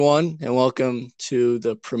Everyone, and welcome to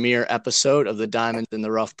the premiere episode of the Diamonds in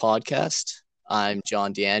the Rough podcast. I'm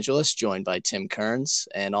John DeAngelis, joined by Tim Kearns,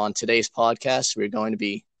 and on today's podcast, we're going to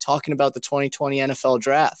be talking about the 2020 NFL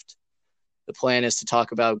Draft. The plan is to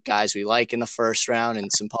talk about guys we like in the first round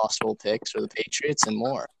and some possible picks for the Patriots and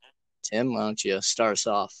more. Tim, why don't you start us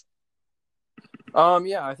off?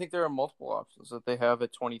 I think there are multiple options that they have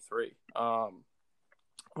at 23.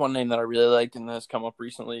 One name that I really liked and has come up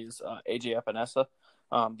recently is AJ Epinesa,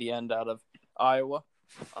 the end out of Iowa,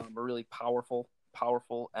 a really powerful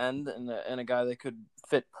end and a guy that could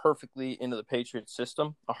fit perfectly into the Patriots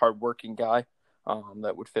system, a hardworking guy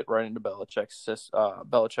that would fit right into Belichick's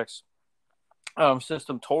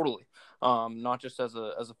system totally, not just as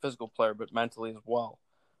a physical player but mentally as well.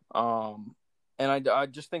 And I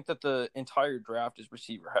just think that the entire draft is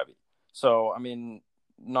receiver heavy. So I mean,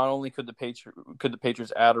 not only could the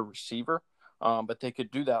Patriots add a receiver, but they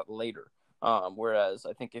could do that later. Whereas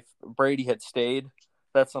I think if Brady had stayed,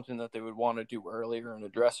 that's something that they would want to do earlier and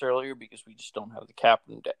address earlier because we just don't have the cap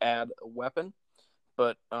room to add a weapon.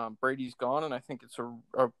 But Brady's gone, and I think it's a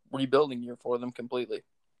rebuilding year for them completely.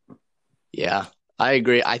 Yeah, I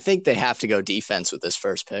agree. I think they have to go defense with this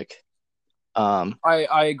first pick.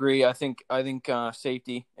 I agree. I think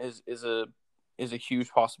safety is a huge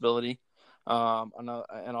possibility.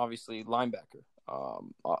 And obviously linebacker.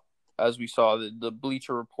 As we saw the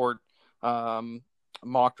Bleacher Report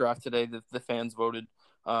mock draft today, the fans voted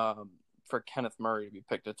for Kenneth Murray to be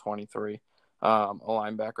picked at 23, a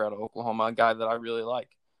linebacker out of Oklahoma, a guy that I really like.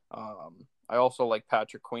 I also like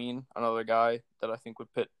Patrick Queen, another guy that I think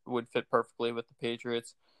would fit perfectly with the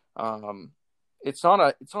Patriots. It's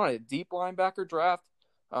not a deep linebacker draft,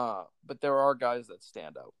 but there are guys that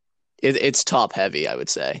stand out. It's top heavy, I would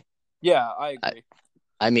say. Yeah, I agree.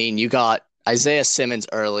 I mean, you got Isaiah Simmons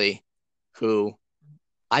early, who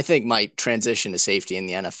I think might transition to safety in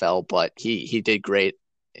the NFL, but he did great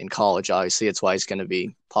in college, obviously. That's why he's going to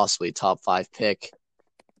be possibly a top 5 pick.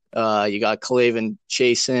 You got K'Lavon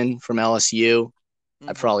Chaisson from LSU. Mm-hmm.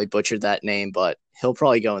 I probably butchered that name, but he'll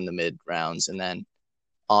probably go in the mid rounds. And then,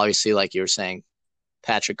 obviously, like you were saying,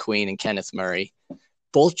 Patrick Queen and Kenneth Murray,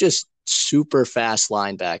 both just super fast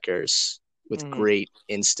linebackers with great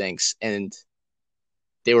instincts. And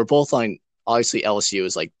they were both on, obviously LSU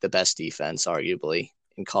is like the best defense, arguably,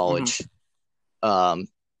 in college.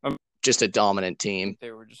 Just a dominant team.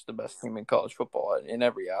 They were just the best team in college football in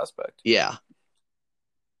every aspect. Yeah.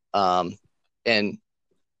 And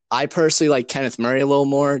I personally like Kenneth Murray a little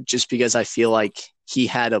more just because I feel like he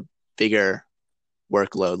had a bigger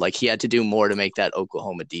workload. Like he had to do more to make that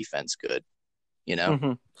Oklahoma defense good, you know?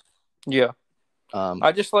 Mm-hmm. Yeah.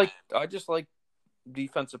 I just like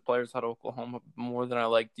defensive players at Oklahoma more than I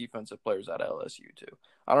like defensive players at LSU too.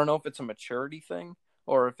 I don't know if it's a maturity thing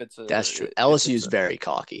or if it's That's true. LSU is very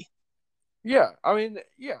cocky. Yeah, I mean,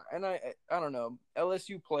 yeah, and I don't know.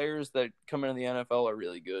 LSU players that come into the NFL are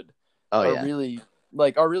really good. Are really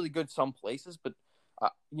good some places, but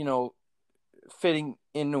fitting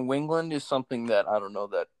in New England is something that I don't know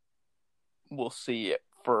that we'll see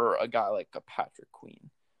for a guy like a Patrick Queen.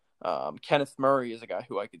 Kenneth Murray is a guy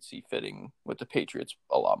who I could see fitting with the Patriots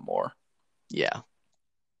a lot more. Yeah,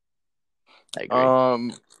 I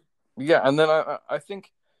agree. Yeah, and then I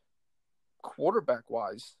think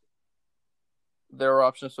quarterback-wise, there are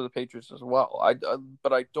options for the Patriots as well.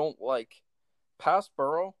 But I don't like past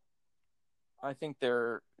Burrow. I think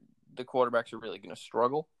the quarterbacks are really going to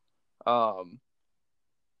struggle. But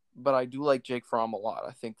I do like Jake Fromm a lot.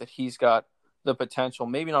 I think that he's got the potential,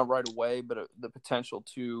 maybe not right away, but the potential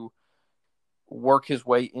to work his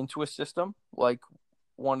way into a system like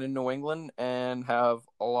one in New England and have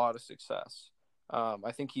a lot of success.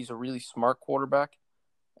 I think he's a really smart quarterback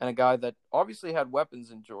and a guy that obviously had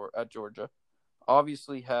weapons at Georgia,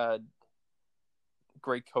 obviously had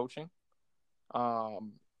great coaching. But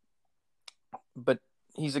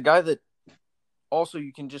he's a guy that also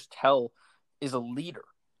you can just tell is a leader,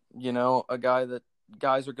 a guy that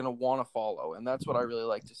guys are going to want to follow. And that's what I really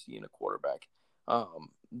like to see in a quarterback.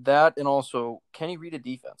 That and also, can he read a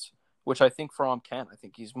defense? Which I think Fromm can. I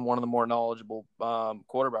think he's one of the more knowledgeable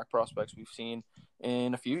quarterback prospects we've seen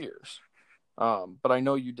in a few years. But I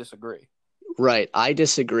know you disagree. Right. I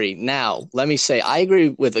disagree. Now, let me say, I agree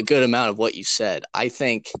with a good amount of what you said. I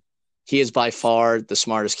think he is by far the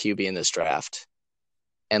smartest QB in this draft.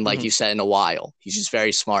 And like you said, in a while, he's just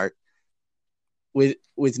very smart.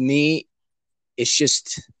 With me, it's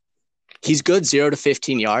just he's good 0 to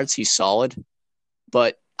 15 yards. He's solid.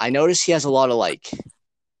 But I notice he has a lot of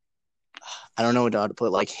I don't know how to put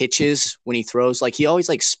it, like hitches when he throws. Like he always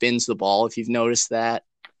like spins the ball, if you've noticed that.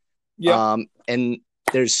 Yeah. And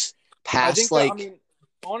there's past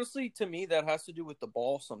honestly, to me, that has to do with the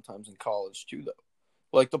ball sometimes in college too, though.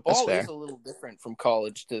 Like the That's ball is fair. a little different from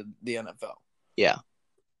college to the NFL. Yeah.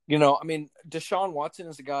 I mean, Deshaun Watson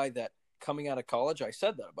is a guy that coming out of college, I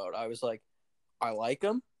said that about. I was like, I like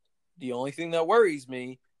him. The only thing that worries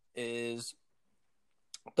me is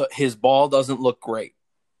his ball doesn't look great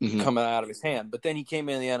Hmm. coming out of his hand. But then he came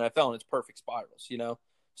in the NFL and it's perfect spirals,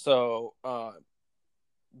 So,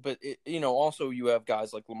 but also you have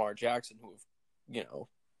guys like Lamar Jackson who have,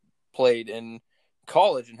 played in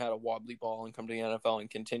college and had a wobbly ball and come to the NFL and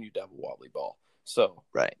continued to have a wobbly ball. So,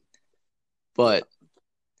 Right. yeah. But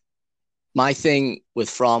my thing with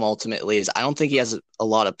Fromm ultimately is I don't think he has a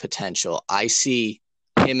lot of potential. I see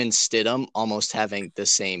him and Stidham almost having the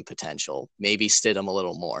same potential, maybe Stidham a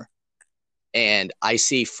little more. And I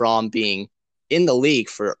see Fromm being in the league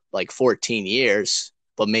for like 14 years,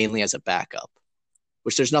 but mainly as a backup,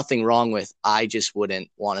 which there's nothing wrong with. I just wouldn't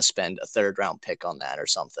want to spend a third round pick on that or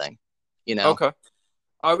something, you know? Okay.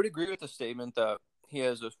 I would agree with the statement that he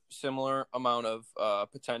has a similar amount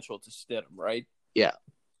of potential to Stidham, right? Yeah.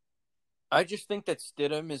 I just think that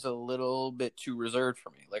Stidham is a little bit too reserved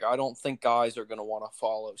for me. Like, I don't think guys are going to want to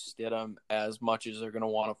follow Stidham as much as they're going to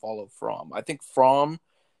want to follow Fromm. I think Fromm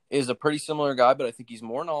is a pretty similar guy, but I think he's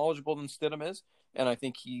more knowledgeable than Stidham is, and I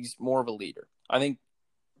think he's more of a leader. I think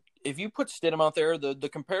if you put Stidham out there, the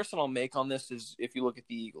comparison I'll make on this is if you look at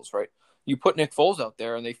the Eagles, right? You put Nick Foles out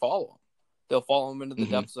there and they follow him. They'll follow him into the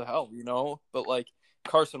Mm-hmm. depths of hell, But like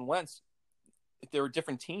Carson Wentz, they're a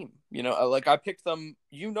different team, Like I picked them,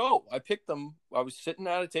 I picked them. I was sitting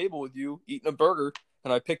at a table with you eating a burger,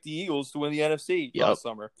 and I picked the Eagles to win the NFC Yep. last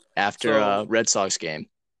summer. After a So Red Sox game.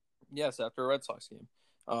 yes, after a Red Sox game.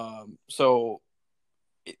 So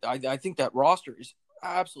I think that roster is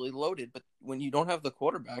absolutely loaded. But when you don't have the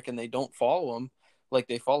quarterback and they don't follow him like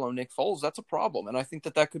they follow Nick Foles, that's a problem. And I think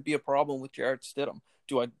that could be a problem with Jarrett Stidham.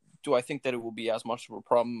 Do I think that it will be as much of a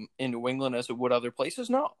problem in New England as it would other places?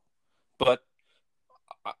 No, but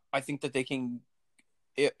I think that they can,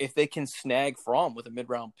 if they can snag Fromm with a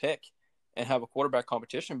mid-round pick and have a quarterback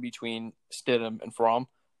competition between Stidham and Fromm,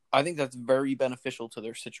 I think that's very beneficial to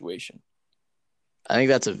their situation. I think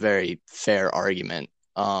that's a very fair argument.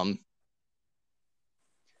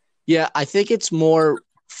 Yeah, I think it's more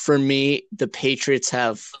for me, the Patriots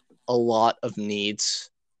have a lot of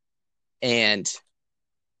needs, and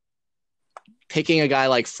picking a guy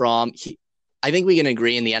like Fromm, I think we can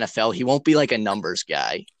agree in the NFL, he won't be like a numbers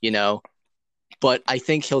guy, but I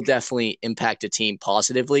think he'll definitely impact a team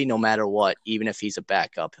positively no matter what, even if he's a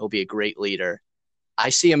backup. He'll be a great leader. I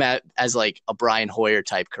see him as like a Brian Hoyer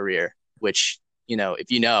type career, which,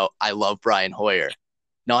 if I love Brian Hoyer.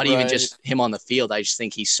 Not even Right. just him on the field. I just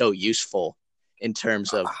think he's so useful in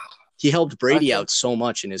terms of he helped I Brady think out so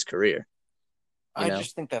much in his career, you I know?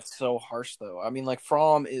 just think that's so harsh, though. I mean, like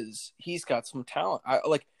Fromm he's got some talent.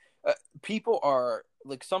 People are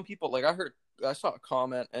like some people like I saw a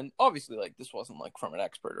comment, and obviously like this wasn't like from an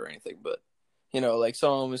expert or anything, but like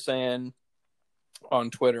someone was saying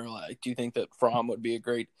on Twitter, like, do you think that Fromm would be a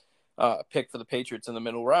great pick for the Patriots in the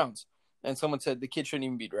middle rounds? And someone said the kid shouldn't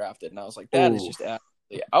even be drafted, and I was like, that is Ooh, just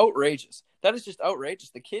absolutely outrageous. That is just outrageous.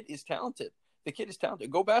 The kid is talented. The kid is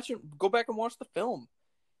talented. Go back and watch the film.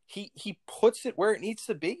 He puts it where it needs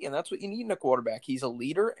to be, and that's what you need in a quarterback. He's a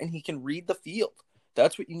leader, and he can read the field.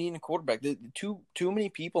 That's what you need in a quarterback. Too many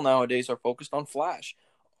people nowadays are focused on flash.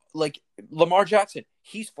 Like Lamar Jackson,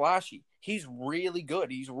 he's flashy. He's really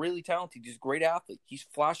good. He's really talented. He's a great athlete. He's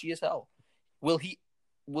flashy as hell. Will he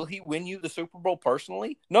will he win you the Super Bowl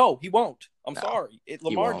personally? No, he won't. I'm no, sorry. he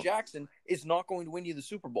Lamar won't. Jackson is not going to win you the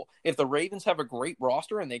Super Bowl. If the Ravens have a great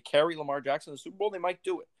roster and they carry Lamar Jackson to the Super Bowl, they might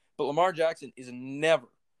do it. But Lamar Jackson is never,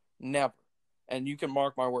 and you can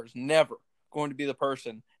mark my words, never going to be the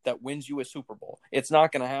person that wins you a Super Bowl. It's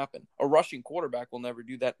not going to happen. A rushing quarterback will never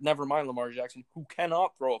do that. Never mind Lamar Jackson, who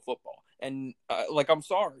cannot throw a football. And I'm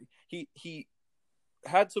sorry, he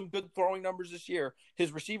had some good throwing numbers this year.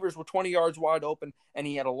 His receivers were 20 yards wide open, and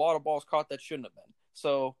he had a lot of balls caught that shouldn't have been.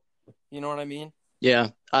 So, you know what I mean? Yeah,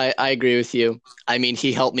 I agree with you. I mean,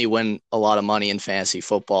 he helped me win a lot of money in fantasy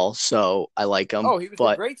football, so I like him. Oh, he was a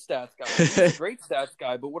But great stats guy. He was a great stats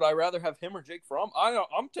guy. But would I rather have him or Jake Fromm?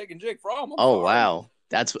 I'm taking Jake Fromm. I'm oh sorry. wow,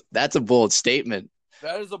 that's a bold statement.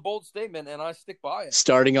 That is a bold statement, and I stick by it.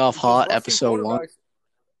 Starting off Because hot, episode one.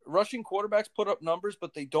 rushing quarterbacks put up numbers,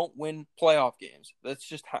 but they don't win playoff games. That's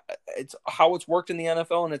just how it's worked in the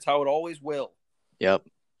NFL, and it's how it always will. Yep.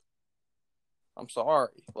 I'm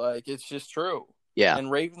sorry, like it's just true. Yeah.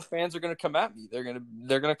 And Ravens fans are going to come at me. They're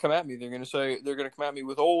gonna come at me. They're gonna come at me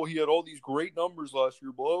with, oh, he had all these great numbers last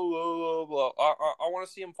year. Blah blah blah blah. I want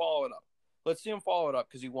to see him follow it up. Let's see him follow it up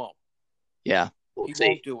because he won't. Yeah. We'll He see.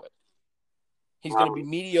 won't do it. He's going to be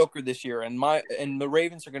mediocre this year, and the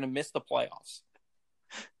Ravens are going to miss the playoffs.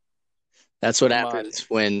 That's what happens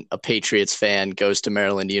when a Patriots fan goes to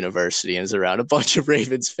Maryland University and is around a bunch of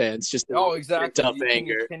Ravens fans. Just exactly. up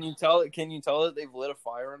anger. Can you tell it? Can you tell that they've lit a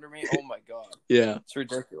fire under me? Oh my god. Yeah. It's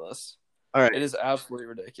ridiculous. All right. It is absolutely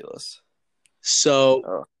ridiculous.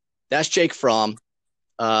 So that's Jake Fromm.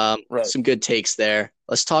 Right. Some good takes there.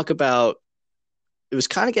 Let's talk about. It was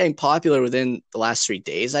kind of getting popular within the last 3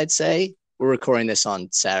 days, I'd say. We're recording this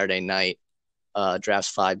on Saturday night. Draft's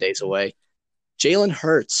 5 days away. Jalen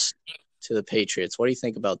Hurts to the Patriots. What do you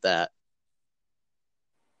think about that?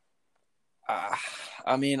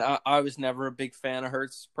 I mean, I was never a big fan of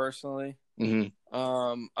Hurts personally.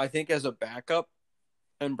 Mm-hmm. I think as a backup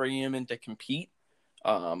and bringing him in to compete,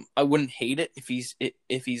 I wouldn't hate it if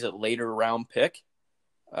he's a later round pick.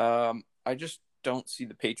 I just don't see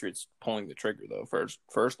the Patriots pulling the trigger though.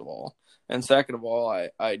 First of all, and second of all,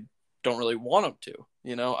 I don't really want him to.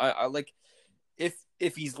 You know, I like if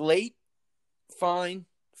he's late, fine.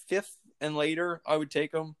 5th and later, I would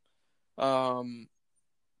take him.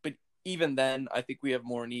 But even then, I think we have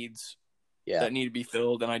more needs that need to be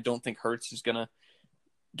filled, and I don't think Hurts is gonna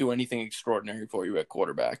do anything extraordinary for you at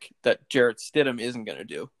quarterback that Jarrett Stidham isn't gonna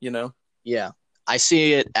do. You know? Yeah. I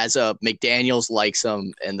see it as a McDaniels likes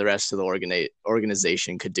him, and the rest of the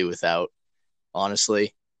organization could do without,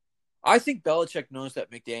 honestly. I think Belichick knows that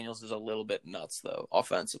McDaniels is a little bit nuts, though,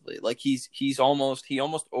 offensively. Like, he almost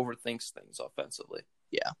overthinks things offensively.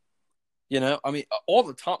 Yeah. You know? I mean, all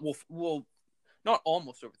the time, we'll not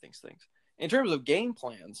almost overthinks things. In terms of game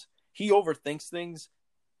plans, he overthinks things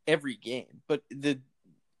every game. But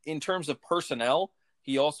in terms of personnel,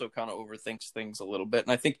 he also kind of overthinks things a little bit.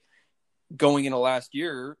 And I think going into last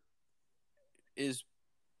year is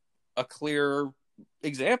a clear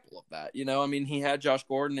example of that. You know, I mean, he had Josh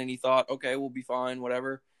Gordon and he thought, okay, we'll be fine,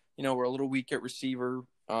 whatever. You know, we're a little weak at receiver,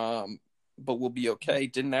 but we'll be okay.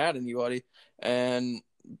 Didn't add anybody. And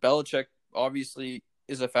Belichick obviously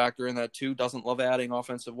is a factor in that too. Doesn't love adding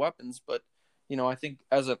offensive weapons, but you know, I think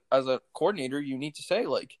as a coordinator, you need to say,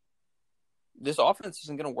 like, this offense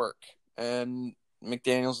isn't going to work. And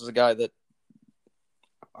McDaniels is a guy that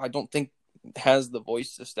I don't think has the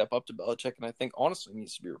voice to step up to Belichick, and I think honestly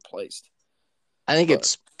needs to be replaced. I think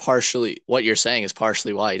it's partially what you're saying is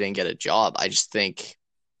partially why he didn't get a job. I just think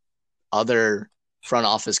other front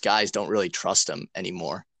office guys don't really trust him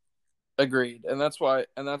anymore. Agreed, and that's why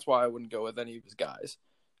I wouldn't go with any of his guys.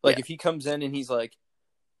 Like, if he comes in and he's like,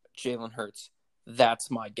 Jalen Hurts, that's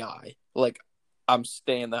my guy. Like, I'm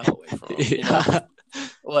staying the hell away from him. You know?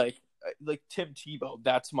 like Tim Tebow,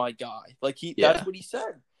 that's my guy. Like, that's what he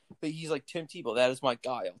said. But he's like, Tim Tebow, that is my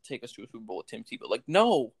guy. I'll take us to a Super Bowl with Tim Tebow. Like,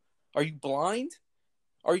 no. Are you blind?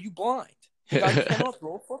 Are you blind? The guy cannot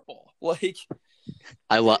throw a football. Like,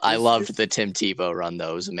 I loved the Tim Tebow run,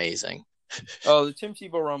 though. It was amazing. Oh, the Tim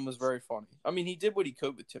Tebow run was very funny. I mean, he did what he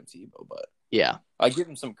could with Tim Tebow, but yeah, I give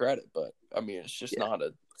him some credit. But I mean, it's just not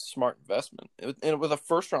a smart investment. And with a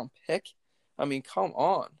first-round pick, I mean, come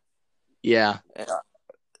on. Yeah.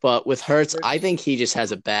 But with Hurts, I think he just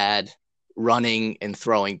has a bad running and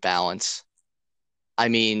throwing balance. I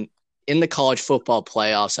mean, in the college football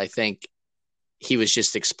playoffs, I think he was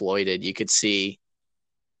just exploited. You could see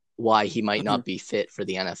why he might not be fit for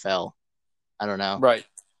the NFL. I don't know. Right.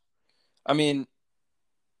 I mean,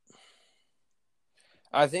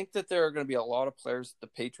 I think that there are going to be a lot of players the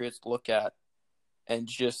Patriots look at and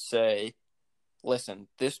just say, listen,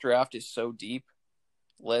 this draft is so deep.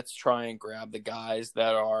 Let's try and grab the guys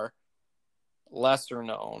that are lesser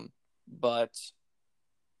known, but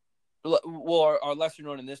are lesser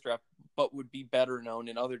known in this draft, but would be better known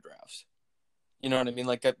in other drafts. You know what I mean?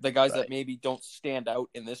 Like the guys that maybe don't stand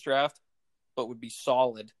out in this draft, but would be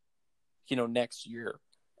solid, you know, next year.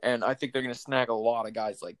 And I think they're going to snag a lot of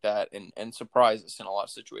guys like that and surprise us in a lot of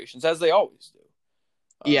situations, as they always do.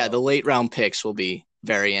 Yeah, the late round picks will be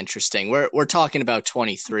very interesting. We're talking about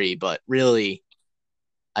 23, but really,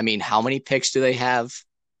 I mean, how many picks do they have?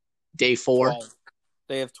 Day 4? 12.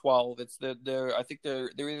 They have 12. It's I think they're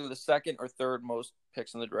either the second or third most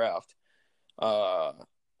picks in the draft.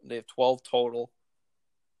 They have 12 total,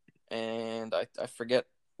 and I forget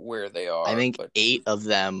where they are. I think 8 of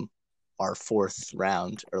them are 4th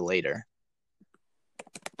round or later.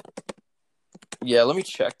 Yeah, let me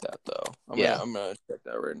check that though. I'm gonna check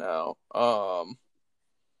that right now.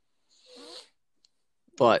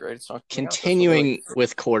 But continuing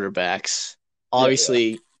with quarterbacks,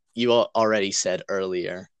 obviously you already said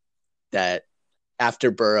earlier that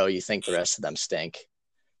after Burrow, you think the rest of them stink.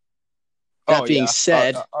 That being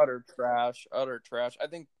said, utter trash. I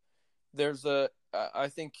think there's I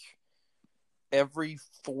think every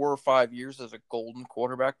 4 or 5 years as a golden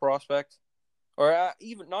quarterback prospect, or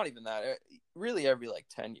even not even that, really every like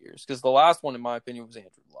 10 years. Because the last one, in my opinion, was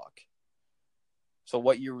Andrew Luck. So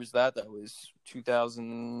what year was that? That was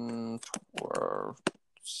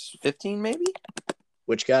 2015, maybe.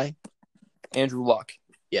 Which guy? Andrew Luck.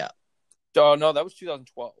 Yeah. Oh no, that was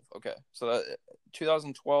 2012. Okay, so that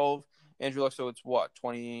 2012 Andrew Luck. So it's what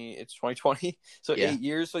 20? It's 2020. So Yeah. 8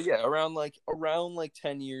 years. So yeah, around like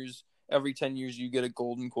 10 years. Every 10 years, you get a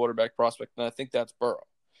golden quarterback prospect, and I think that's Burrow,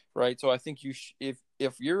 right? So I think if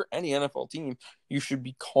you're any NFL team, you should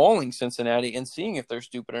be calling Cincinnati and seeing if they're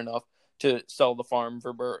stupid enough to sell the farm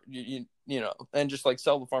for Burrow, and just like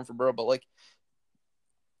sell the farm for Burrow. But like,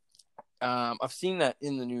 I've seen that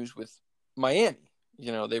in the news with Miami.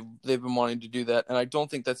 They've been wanting to do that, and I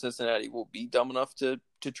don't think that Cincinnati will be dumb enough to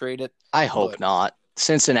trade it. I hope not.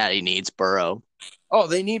 Cincinnati needs Burrow. Oh,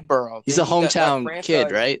 they need Burrow. He's They a need that hometown franchise,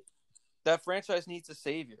 kid, right? That franchise needs a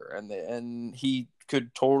savior, and he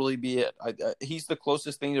could totally be it. He's the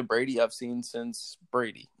closest thing to Brady I've seen since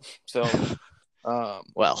Brady. So,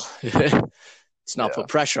 well, it's not put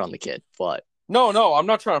pressure on the kid, but no, I'm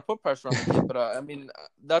not trying to put pressure on the kid, but I mean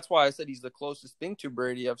that's why I said he's the closest thing to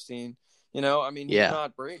Brady I've seen. He's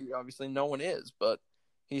not Brady. Obviously, no one is, but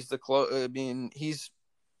he's the I mean, he's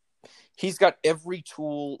got every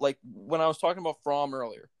tool. Like when I was talking about Fromm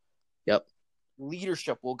earlier. Yep.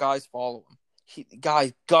 Leadership will guys follow him.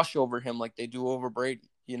 Guys gush over him like they do over Brady.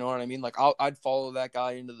 You know what I mean? Like I'd follow that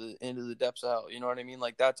guy into the depths of hell. You know what I mean?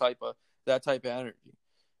 Like that type of energy.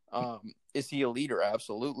 Is he a leader?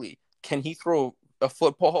 Absolutely. Can he throw a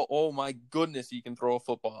football? Oh my goodness, he can throw a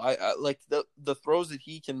football. I like the throws that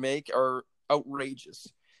he can make are outrageous.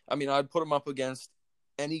 I mean, I'd put him up against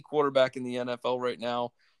any quarterback in the NFL right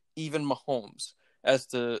now, even Mahomes, as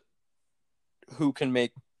to who can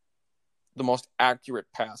make the most accurate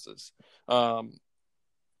passes.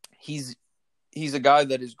 He's a guy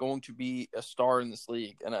that is going to be a star in this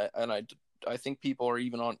league, and I think people are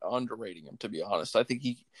even underrating him, to be honest. I think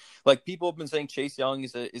people have been saying Chase Young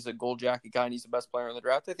is a gold jacket guy and he's the best player in the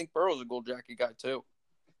draft. I think Burrow's a gold jacket guy too.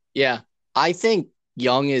 Yeah, I think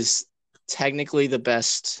Young is technically the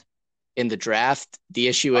best in the draft. The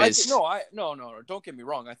issue is no. Don't get me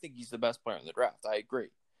wrong. I think he's the best player in the draft. I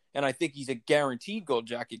agree. And I think he's a guaranteed gold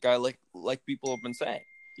jacket guy, like people have been saying.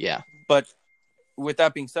 Yeah. But with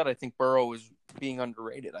that being said, I think Burrow is being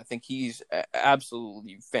underrated. I think he's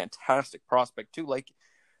absolutely fantastic prospect too. Like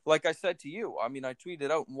I said to you, I mean, I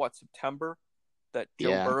tweeted out in September that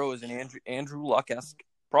Joe Burrow is an Andrew Luck-esque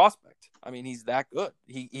prospect. I mean, he's that good.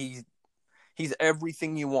 He's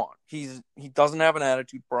everything you want. He doesn't have an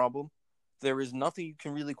attitude problem. There is nothing you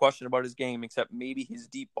can really question about his game except maybe his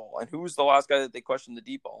deep ball. And who was the last guy that they questioned the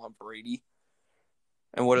deep ball on? Brady.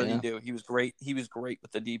 And what did he do? He was great. He was great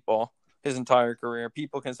with the deep ball his entire career.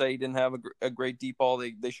 People can say he didn't have a great deep ball.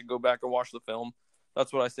 They should go back and watch the film.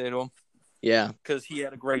 That's what I say to him. Yeah. Because he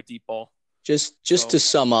had a great deep ball. Just to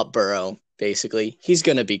sum up Burrow, basically, he's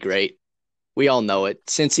going to be great. We all know it.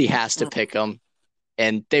 Since he has to pick him,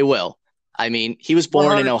 and they will. I mean, he was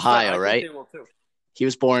born in Ohio, right? They will too. He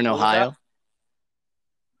was born in Ohio.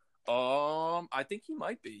 I think he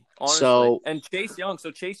might be, honestly. And Chase Young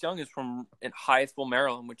is from in Hyattsville,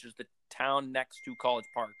 Maryland, which is the town next to College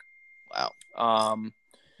Park. Wow.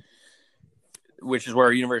 Which is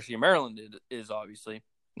where University of Maryland is obviously.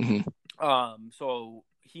 Mm-hmm. So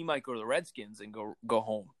he might go to the Redskins and go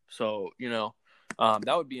home. So, that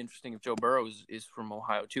would be interesting if Joe Burrow is from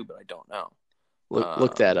Ohio too, but I don't know.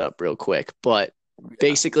 Look that up real quick. But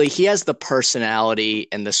basically, he has the personality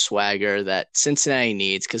and the swagger that Cincinnati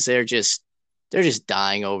needs because they're just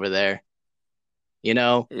dying over there.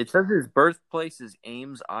 It says his birthplace is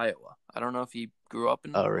Ames, Iowa. I don't know if he grew up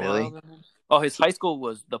in. Oh, really? Ohio. Oh, his high school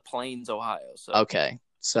was the Plains, Ohio. So okay,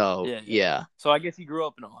 so yeah. So I guess he grew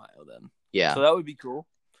up in Ohio then. Yeah. So that would be cool.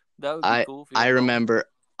 That would be cool. I remember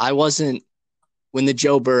I wasn't when the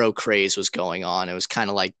Joe Burrow craze was going on. It was kind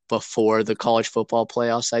of like before the college football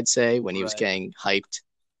playoffs, I'd say, when he was getting hyped.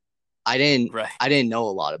 I didn't know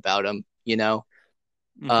a lot about him,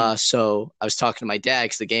 Mm-hmm. So I was talking to my dad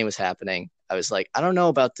because the game was happening. I was like, I don't know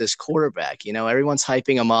about this quarterback. Everyone's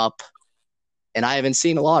hyping him up, and I haven't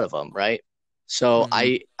seen a lot of them, right? So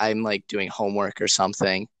I'm like doing homework or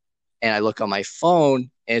something, and I look on my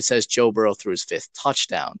phone, and it says Joe Burrow threw his 5th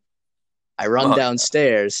touchdown. I run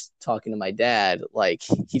downstairs talking to my dad, like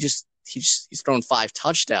he's thrown 5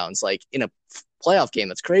 touchdowns, like in a playoff game.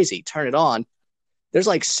 That's crazy. Turn it on. There's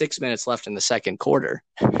like 6 minutes left in the second quarter.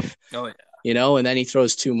 Oh yeah. And then he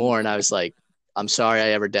throws 2 more, and I was like, I'm sorry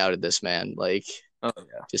I ever doubted this man. Like,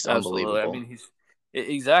 just absolutely. unbelievable. I mean,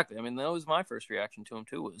 Exactly. I mean, that was my first reaction to him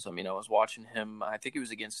too. I was watching him. I think it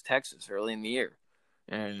was against Texas early in the year,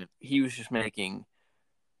 and he was just making.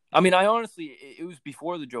 I honestly, it was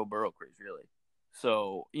before the Joe Burrow craze, really.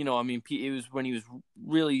 So it was when he was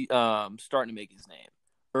really starting to make his name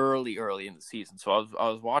early in the season. So I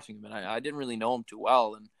was watching him, and I didn't really know him too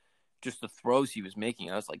well, and just the throws he was making,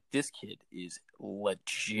 I was like, this kid is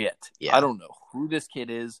legit. I Yeah. don't know who this kid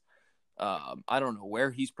is. I don't know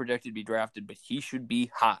where he's projected to be drafted, but he should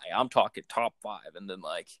be high. I'm talking top 5, and then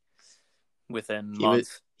within He was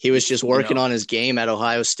months, he was he's just working on his game at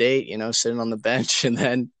Ohio State, sitting on the bench, and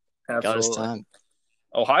then got his absolutely. time.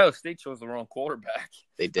 Ohio State chose the wrong quarterback.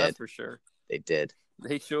 They That's did. for sure. They did.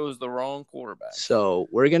 They chose the wrong quarterback. So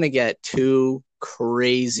we're gonna get 2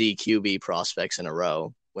 crazy QB prospects in a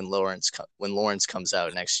row when Lawrence comes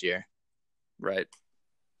out next year. Right.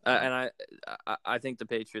 And I think the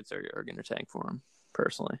Patriots are going to tank for him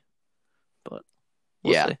personally, but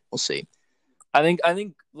we'll see. I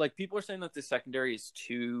think like people are saying that the secondary is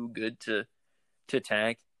too good to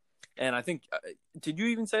tank, and I think did you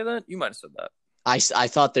even say that? You might have said that. I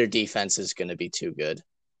thought their defense is going to be too good.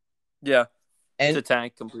 Yeah, and to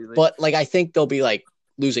tank completely. But I think they'll be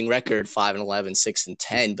losing record 5-11,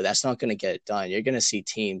 6-10, but that's not going to get it done. You're going to see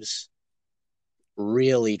teams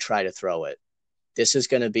really try to throw it. This is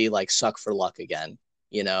going to be suck for luck again.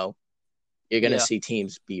 You're going to see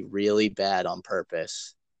teams be really bad on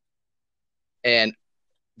purpose. And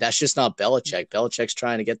that's just not Belichick. Belichick's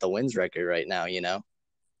trying to get the wins record right now,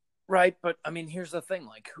 Right, but here's the thing: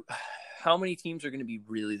 how many teams are going to be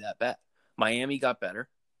really that bad? Miami got better.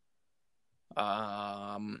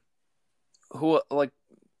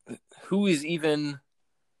 Who is even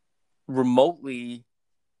remotely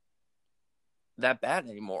that bad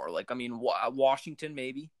anymore? Washington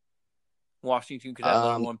maybe. Washington could have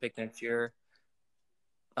the number 1 pick next year.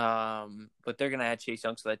 But they're gonna add Chase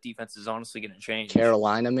Young, so that defense is honestly gonna change.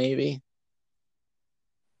 Carolina maybe.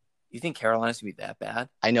 You think Carolina's gonna be that bad?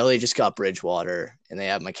 I know they just got Bridgewater and they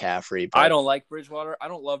have McCaffrey. But I don't like Bridgewater. I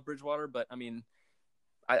don't love Bridgewater, but I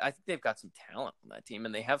think they've got some talent on that team,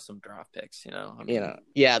 and they have some draft picks.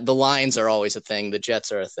 Yeah, the Lions are always a thing. The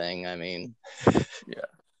Jets are a thing. Yeah.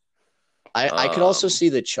 I could also see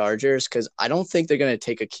the Chargers because I don't think they're going to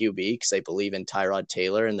take a QB because they believe in Tyrod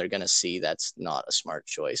Taylor, and they're going to see that's not a smart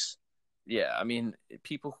choice. Yeah,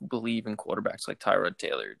 people who believe in quarterbacks like Tyrod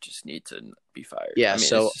Taylor just need to be fired. Yeah,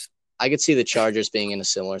 I could see the Chargers being in a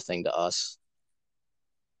similar thing to us.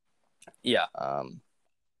 Yeah.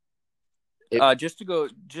 Just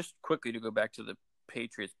quickly to go back to the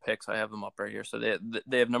Patriots picks, I have them up right here. So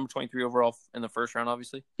they have number 23 overall in the first round,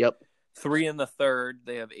 obviously. Yep. 3 in the third.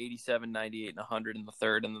 They have 87, 98, and 100 in the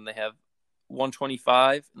third, and then they have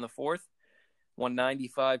 125 in the fourth,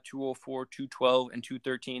 195, 204, 212, and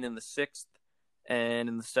 213 in the sixth, and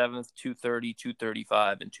in the seventh, 230,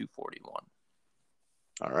 235, and 241.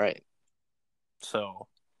 All right. So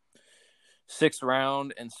 6th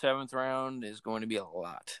round and 7th round is going to be a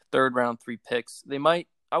lot. 3rd round, 3 picks. They might.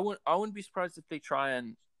 I wouldn't be surprised if they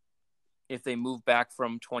if they move back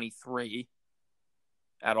from 23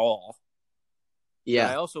 at all. Yeah.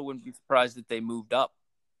 And I also wouldn't be surprised if they moved up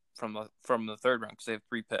from the 3rd round because they have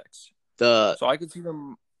 3 picks. So I could see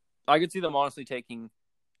them. I could see them honestly taking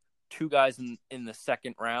 2 guys in the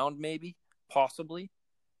 2nd round, maybe, possibly.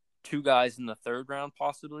 2 guys in the 3rd round,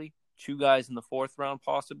 possibly. 2 guys in the 4th round,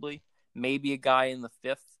 possibly. Maybe a guy in the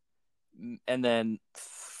 5th, and then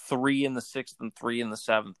 3 in the 6th and 3 in the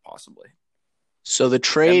 7th, possibly. So the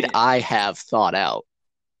trade I have thought out,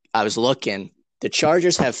 I was looking. The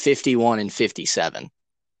Chargers have 51 and 57,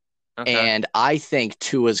 and I think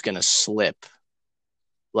Tua's going to slip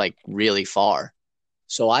really far.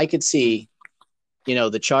 So I could see,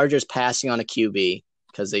 the Chargers passing on a QB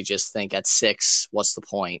because they just think at 6, what's the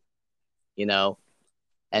point, and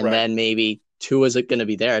then maybe Tua's going to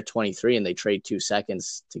be there at 23 and they trade 2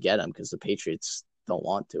 seconds to get him because the Patriots don't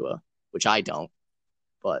want Tua, which I don't,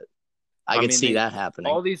 but I could see that happening.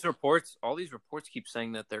 All these reports keep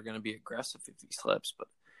saying that they're going to be aggressive if he slips, but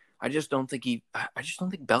I just don't think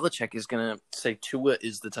Belichick is going to say Tua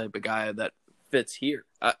is the type of guy that fits here.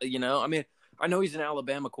 I know he's an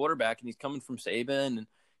Alabama quarterback and he's coming from Saban, and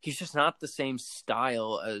he's just not the same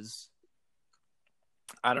style as.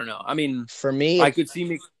 I don't know. For me, I could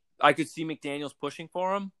see McDaniels pushing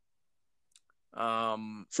for him.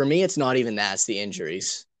 For me, it's not even that; it's the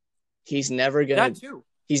injuries. He's never gonna. That too.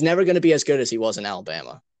 He's never going to be as good as he was in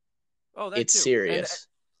Alabama. Oh, that it's too. serious.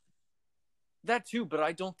 That too, but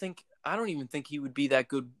I don't even think he would be that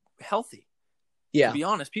good healthy. Yeah. To be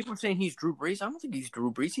honest, people are saying he's Drew Brees. I don't think he's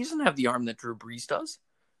Drew Brees. He doesn't have the arm that Drew Brees does.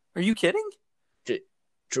 Are you kidding?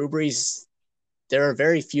 Drew Brees there are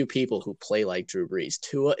very few people who play like Drew Brees.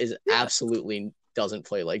 Tua is Yeah. absolutely doesn't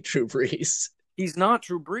play like Drew Brees. He's not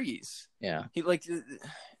Drew Brees. Yeah.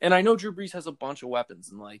 And I know Drew Brees has a bunch of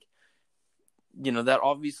weapons and that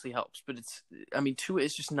obviously helps, but Tua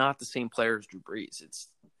is just not the same player as Drew Brees. It's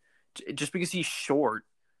just because he's short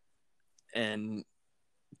and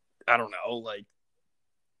I don't know,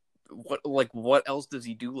 what else does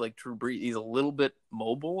he do like Drew Brees? He's a little bit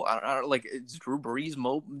mobile. I don't like it's Drew Brees.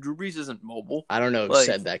 Drew Brees isn't mobile. I don't know who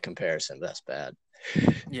said that comparison. That's bad.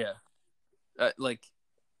 Yeah,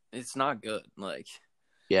 it's not good.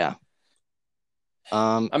 Yeah.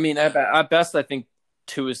 At best, I think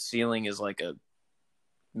Tua's ceiling is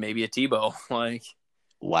maybe a Tebow.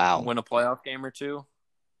 Wow. Win a playoff game or two,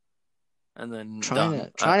 and then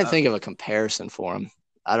trying to think of a comparison for him.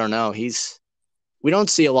 I don't know. We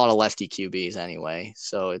don't see a lot of lefty QBs anyway,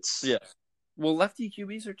 so it's Well, lefty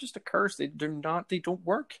QBs are just a curse. They don't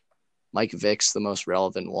work. Mike Vick's the most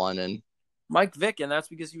relevant one, and Mike Vick, and that's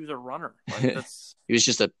because he was a runner. He was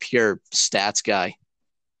just a pure stats guy.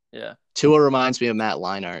 Yeah. Tua reminds me of Matt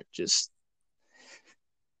Leinart, just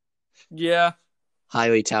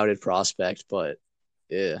highly touted prospect, but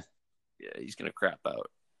yeah, he's gonna crap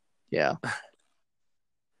out. Yeah.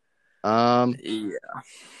 Yeah.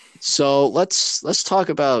 So let's talk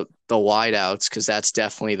about the wideouts because that's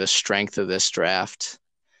definitely the strength of this draft.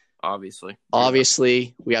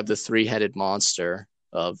 Obviously, we have the three-headed monster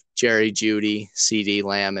of Jerry Jeudy, CeeDee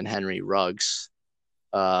Lamb, and Henry Ruggs.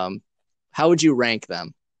 How would you rank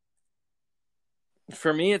them?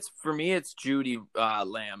 For me, it's Jeudy,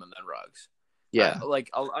 Lamb, and then Ruggs. Yeah.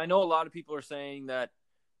 I know a lot of people are saying that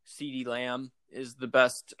CeeDee Lamb is the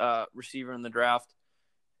best receiver in the draft.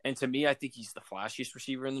 And to me, I think he's the flashiest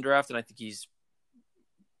receiver in the draft, and I think he's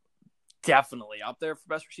definitely up there for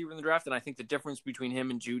best receiver in the draft. And I think the difference between him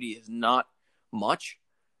and Jeudy is not much.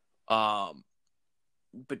 But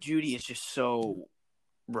Jeudy is just so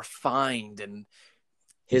refined, and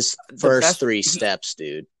his first three steps,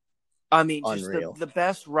 dude. Unreal. Just the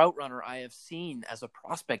best route runner I have seen as a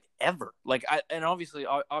prospect ever. Obviously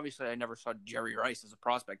I never saw Jerry Rice as a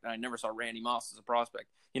prospect, and I never saw Randy Moss as a prospect.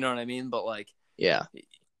 You know what I mean? But yeah.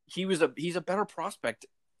 He's a better prospect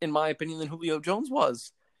in my opinion than Julio Jones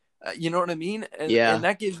was. You know what I mean? And, yeah. And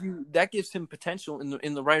that gives him potential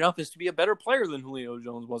in the right offense to be a better player than Julio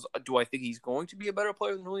Jones was. Do I think he's going to be a better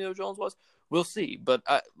player than Julio Jones was? We'll see. But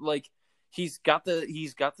he's got the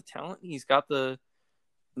talent. He's got the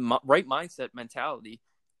right mindset mentality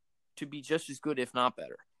to be just as good, if not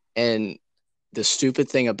better. And the stupid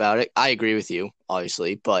thing about it, I agree with you,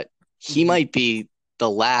 obviously, but he might be the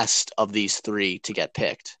last of these three to get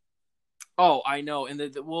picked. Oh, I know. And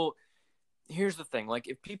here's the thing.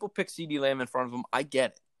 If people pick CeeDee Lamb in front of him, I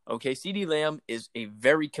get it. Okay, CeeDee Lamb is a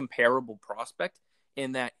very comparable prospect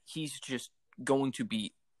in that he's just going to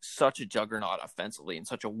be such a juggernaut offensively and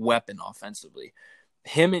such a weapon offensively.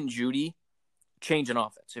 Him and Jeudy change an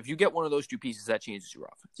offense. If you get one of those two pieces, that changes your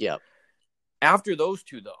offense. Yeah. After those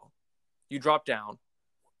two, though, you drop down.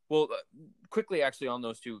 Well, quickly, actually, on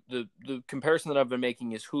those two, the comparison that I've been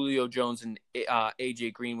making is Julio Jones and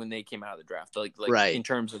AJ Green when they came out of the draft, right. In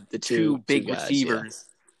terms of the two big guys, receivers,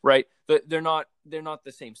 right? They're not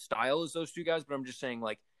the same style as those two guys, but I'm just saying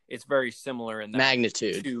it's very similar in that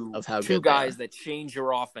magnitude of how two good guys that change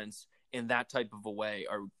your offense in that type of a way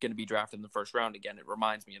are going to be drafted in the first round again. It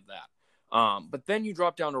reminds me of that. But then you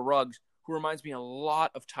drop down to Ruggs, who reminds me a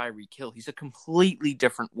lot of Tyreek Hill. He's a completely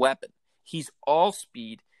different weapon. He's all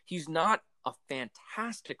speed. He's not a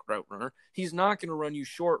fantastic route runner. He's not going to run you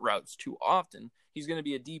short routes too often. He's going to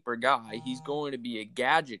be a deeper guy. He's going to be a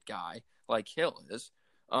gadget guy like Hill is.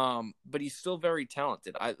 But he's still very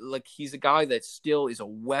talented. He's a guy that still is a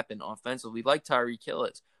weapon offensively, like Tyreek Hill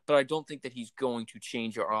is. But I don't think that he's going to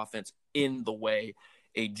change your offense in the way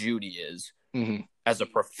a Jeudy is as a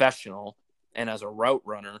professional and as a route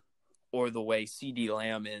runner, or the way CeeDee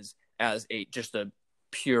Lamb is as just a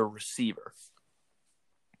pure receiver.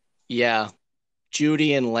 Yeah.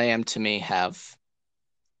 Jeudy and Lamb to me have,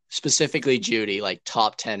 specifically Jeudy,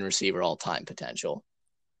 top 10 receiver all-time potential.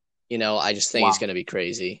 I just think he's going to be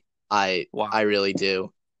crazy. I really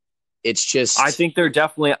do. It's just... I think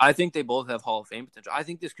they both have Hall of Fame potential. I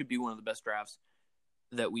think this could be one of the best drafts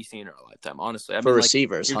that we see in our lifetime, honestly. For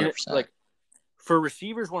receivers, 100%. For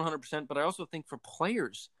receivers, 100%, but I also think for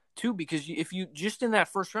players, too, because if you just in that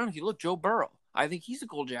first round, if you look, Joe Burrow, I think he's a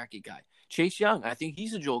gold jacket guy. Chase Young, I think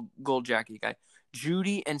he's a gold jacket guy.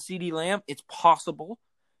 Jeudy and CeeDee Lamb, it's possible.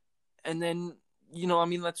 And then,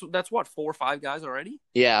 that's what, 4 or 5 guys already?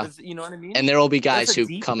 Yeah. You know what I mean? And there will be guys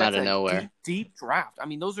who come out of nowhere. Deep draft.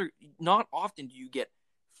 Those are not often do you get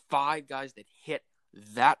 5 guys that hit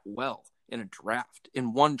that well in a draft,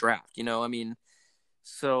 in one draft. I mean,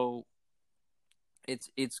 so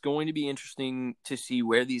it's going to be interesting to see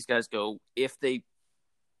where these guys go if they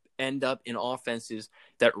end up in offenses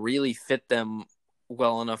that really fit them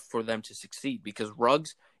well enough for them to succeed. Because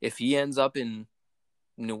Ruggs, if he ends up in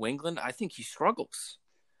New England, I think he struggles.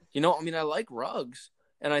 I mean, I like Ruggs,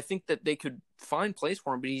 and I think that they could find place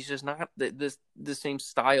for him, but he's just not the same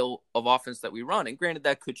style of offense that we run. And granted,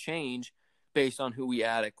 that could change based on who we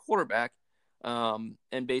add at quarterback,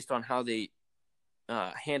 and based on how they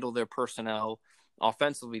handle their personnel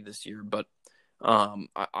offensively this year. But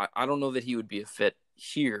I don't know that he would be a fit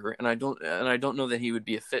here, and I don't know that he would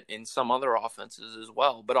be a fit in some other offenses as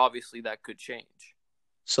well. But obviously, that could change.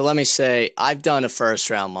 So let me say, I've done a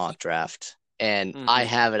first-round mock draft, and I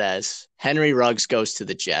have it as Henry Ruggs goes to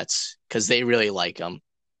the Jets because they really like him.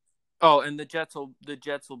 Oh, and the Jets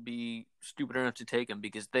will be stupid enough to take him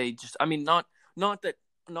because they just, I mean, not a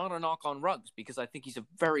knock on Ruggs, because I think he's a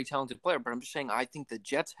very talented player, but I'm just saying I think the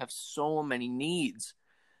Jets have so many needs,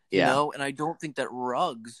 and I don't think that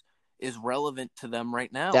Ruggs is relevant to them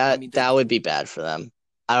right now. I mean, That would be bad for them.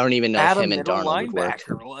 I don't even know if add a him and middle Darnold would work.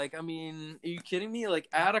 linebacker. Like, I mean, are you kidding me? Like,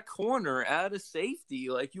 add a corner, add a safety.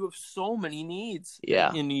 Like, you have so many needs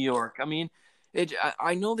in New York. I mean,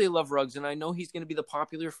 I know they love Ruggs, and I know he's going to be the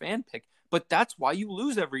popular fan pick, but that's why you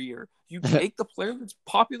lose every year. You take the player that's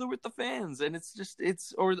popular with the fans, and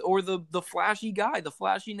or the flashy guy, the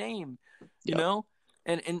flashy name, you know?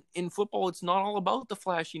 And in football, it's not all about the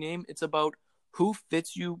flashy name. It's about who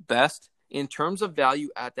fits you best in terms of value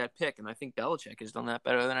at that pick. And I think Belichick has done that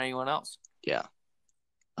better than anyone else. Yeah.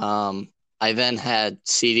 I then had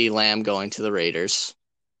CeeDee Lamb going to the Raiders,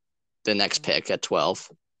 the next pick at 12.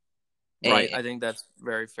 Right. I think that's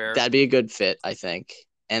very fair. That'd be a good fit, I think.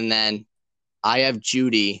 And then I have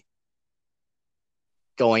Judy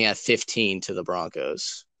going at 15 to the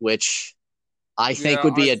Broncos, which I think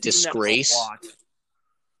would be a disgrace.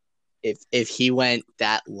 If he went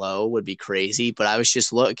that low, would be crazy. But I was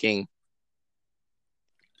just looking,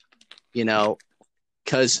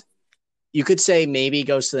 because you could say maybe he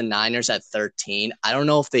goes to the Niners at 13. I don't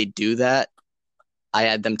know if they do that. I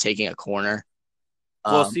had them taking a corner.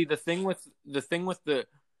 Well, see, the thing with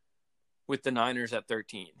the Niners at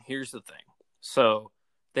 13. Here's the thing. So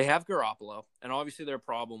they have Garoppolo, and obviously their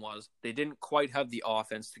problem was they didn't quite have the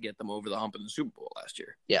offense to get them over the hump in the Super Bowl last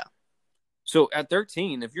year. Yeah. So at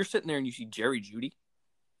 13, if you're sitting there and you see Jerry Jeudy,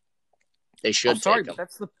 they should. I'm sorry, but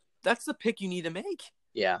that's the pick you need to make.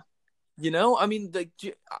 Yeah. I mean,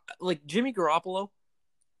 like Jimmy Garoppolo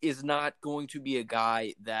is not going to be a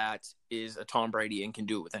guy that is a Tom Brady and can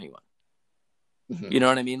do it with anyone. Mm-hmm. You know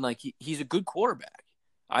what I mean? Like he's a good quarterback.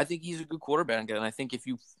 I think he's a good quarterback, and I think if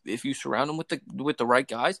you surround him with the right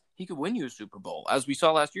guys, he could win you a Super Bowl. As we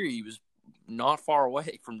saw last year, he was not far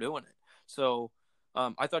away from doing it. So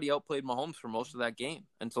I thought he outplayed Mahomes for most of that game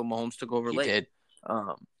until Mahomes took over late. He did.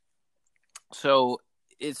 So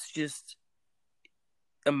it's just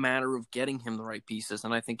a matter of getting him the right pieces,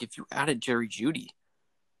 and I think if you added Jerry Jeudy,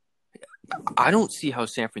 I don't see how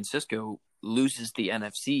San Francisco loses the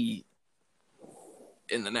NFC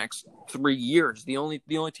in the next 3 years. The only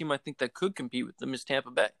team I think that could compete with them is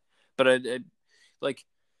Tampa Bay. But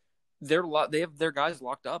they have their guys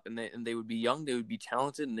locked up, and they would be young, they would be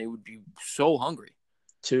talented, and they would be so hungry.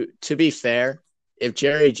 To be fair, if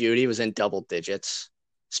Jerry Jeudy was in double digits,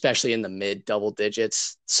 especially in the mid double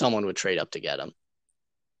digits, someone would trade up to get him.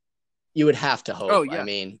 You would have to hope. Oh, yeah. I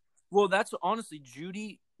mean, well, that's honestly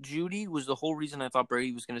Jeudy was the whole reason I thought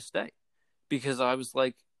Brady was going to stay, because I was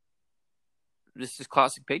like, this is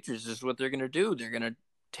classic Patriots. This is what they're going to do. They're going to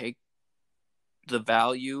take the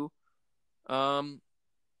value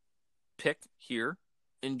pick here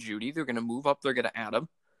in Jeudy. They're going to move up. They're going to add him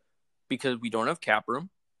because we don't have cap room.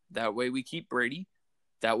 That way we keep Brady.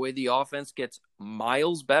 That way the offense gets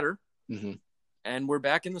miles better. Mm-hmm. And we're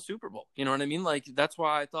back in the Super Bowl. You know what I mean? Like, that's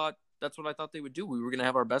what I thought they would do. We were going to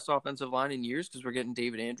have our best offensive line in years because we're getting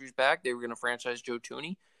David Andrews back. They were going to franchise Joe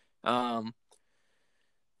Thuney.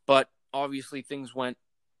 But obviously things went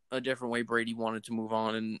a different way. Brady wanted to move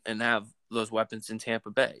on and have those weapons in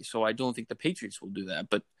Tampa Bay. So I don't think the Patriots will do that.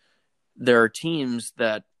 But there are teams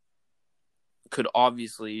that could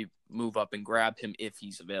obviously move up and grab him if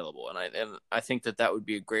he's available. And I think that would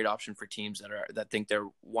be a great option for teams that think they're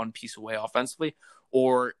one piece away offensively,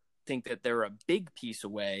 or think that they're a big piece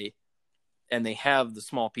away and they have the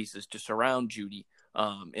small pieces to surround Jeudy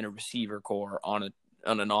in a receiver core on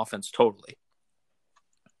an offense totally.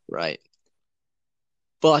 Right.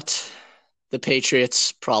 But the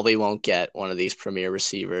Patriots probably won't get one of these premier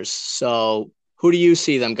receivers. So who do you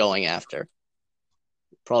see them going after?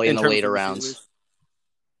 Probably in the later rounds.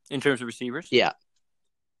 in terms of receivers. Yeah.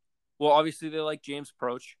 Well, obviously they like James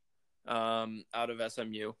Proch out of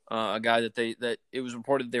SMU, a guy that it was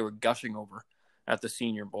reported they were gushing over at the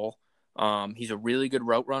Senior Bowl. He's a really good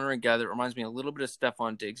route runner, a guy that reminds me a little bit of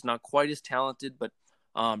Stephon Diggs. Not quite as talented, but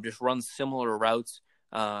just runs similar routes.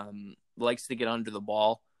 Likes to get under the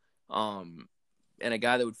ball. And a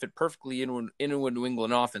guy that would fit perfectly into a New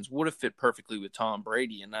England offense would have fit perfectly with Tom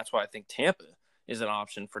Brady, and that's why I think Tampa is an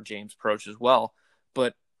option for James Proch as well.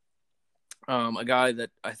 But a guy that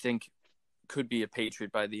I think could be a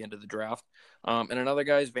Patriot by the end of the draft. And another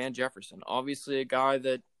guy is Van Jefferson. Obviously a guy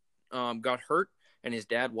that got hurt, and his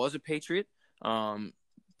dad was a Patriot,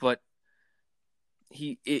 but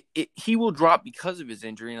he will drop because of his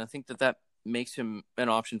injury, and I think that makes him an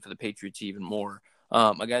option for the Patriots even more.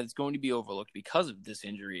 A guy that's going to be overlooked because of this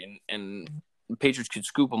injury, and the Patriots could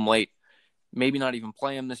scoop him late, maybe not even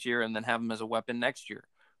play him this year, and then have him as a weapon next year.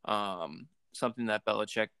 Something that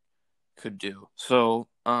Belichick could do. So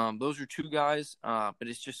those are two guys, but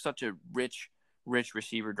it's just such a rich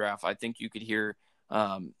receiver draft. I think you could hear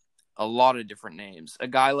a lot of different names. A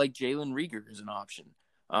guy like Jalen Reagor is an option.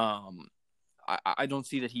 I don't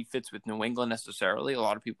see that he fits with New England necessarily. A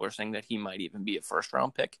lot of people are saying that he might even be a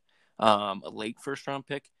first-round pick, a late first-round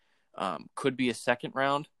pick, could be a second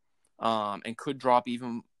round, and could drop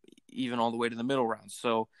even all the way to the middle round.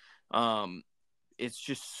 So it's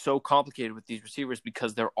just so complicated with these receivers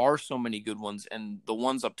because there are so many good ones, and the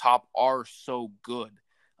ones up top are so good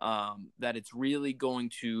that it's really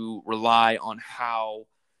going to rely on how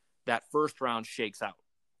that first round shakes out.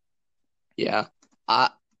 Yeah.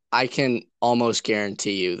 I can almost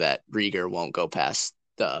guarantee you that Reagor won't go past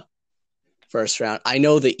the first round. I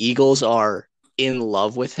know the Eagles are in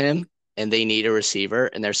love with him and they need a receiver,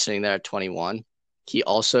 and they're sitting there at 21. He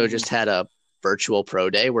also just had a virtual pro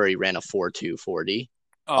day where he ran a 4.2 40.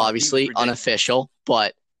 Obviously unofficial,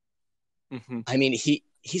 but I mean,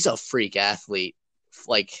 he's a freak athlete.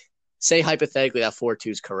 Like, say hypothetically that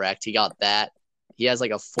 4.2 is correct. He got that. He has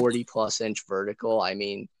like a 40+ inch vertical. I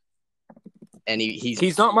mean, and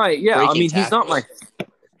he's not my tackles.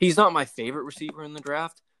 he's not my favorite receiver in the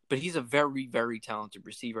draft, but he's a very, very talented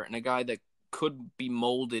receiver and a guy that could be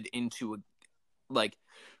molded into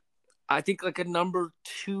I think a number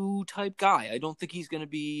 2 type guy. I don't think he's going to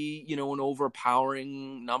be, an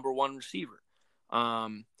overpowering number 1 receiver.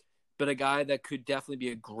 But a guy that could definitely be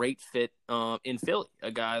a great fit in Philly.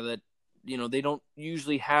 A guy that, they don't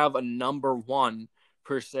usually have a number 1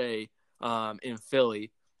 per se in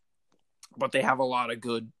Philly, but they have a lot of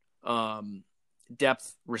good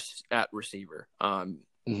depth at receiver.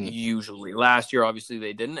 Usually. Last year, obviously,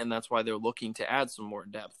 they didn't, and that's why they're looking to add some more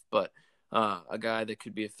depth. But a guy that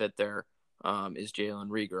could be a fit there is Jalen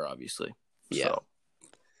Reagor, obviously. Yeah. So.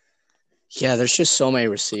 Yeah, there's just so many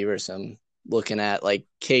receivers I'm looking at. Like,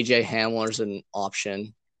 KJ Hamler's an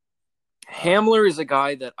option. Hamler is a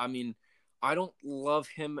guy that, I don't love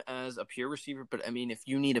him as a pure receiver, but, if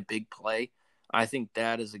you need a big play, I think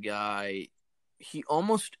that is a guy, he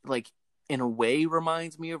almost, in a way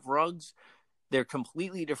reminds me of Ruggs. They're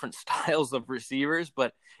completely different styles of receivers,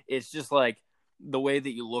 but it's just the way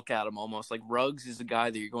that you look at him almost. Like Ruggs is a guy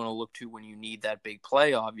that you're going to look to when you need that big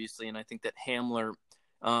play, obviously, and I think that Hamler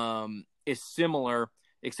is similar,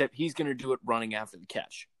 except he's going to do it running after the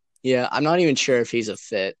catch. Yeah, I'm not even sure if he's a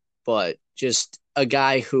fit, but just a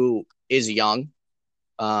guy who is young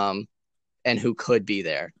and who could be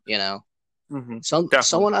there,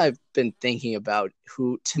 Someone I've been thinking about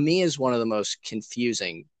who, to me, is one of the most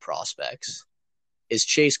confusing prospects is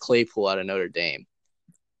Chase Claypool out of Notre Dame.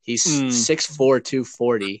 He's 6'4",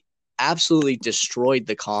 240, absolutely destroyed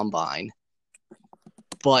the combine,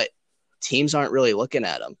 but teams aren't really looking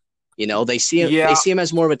at him. They see him, They see him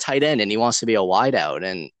as more of a tight end, and he wants to be a wideout,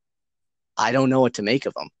 and I don't know what to make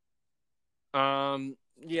of him.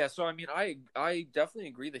 Yeah, so I definitely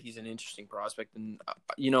agree that he's an interesting prospect, and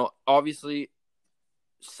obviously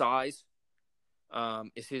size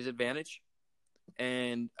is his advantage,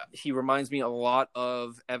 and he reminds me a lot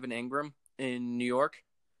of Evan Engram in New York.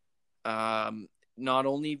 Not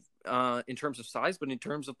only in terms of size, but in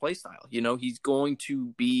terms of play style. He's going to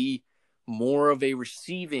be more of a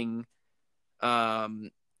receiving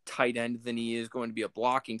tight end than he is going to be a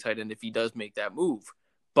blocking tight end if he does make that move.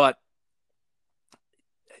 But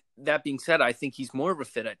that being said, I think he's more of a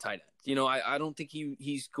fit at tight end. I don't think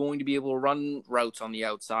he's going to be able to run routes on the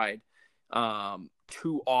outside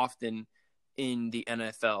too often in the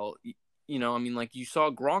NFL. You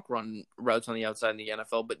saw Gronk run routes on the outside in the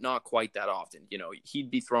NFL, but not quite that often.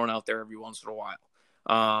 He'd be thrown out there every once in a while.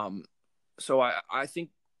 So I think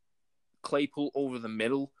Claypool over the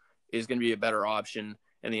middle is going to be a better option.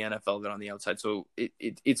 in the NFL than on the outside. So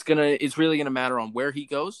it's really gonna matter on where he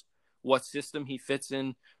goes, what system he fits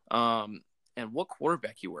in, and what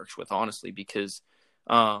quarterback he works with, honestly, because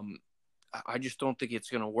I just don't think it's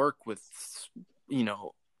gonna work with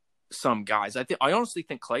some guys. I honestly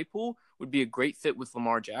think Claypool would be a great fit with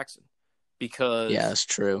Lamar Jackson Yeah, because that's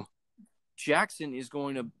true. Jackson is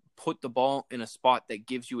going to put the ball in a spot that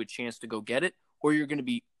gives you a chance to go get it, or you're going to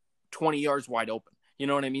be 20 yards wide open. You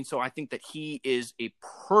know what I mean? So I think that he is a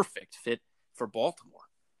perfect fit for Baltimore.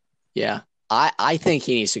 Yeah. I think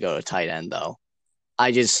he needs to go to tight end, though. I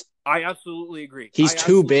absolutely agree. He's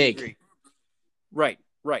too big. Right.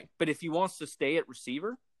 But if he wants to stay at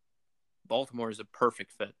receiver, Baltimore is a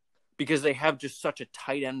perfect fit because they have just such a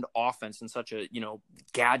tight end offense and such a,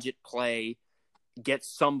 gadget play, get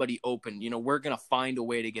somebody open. We're going to find a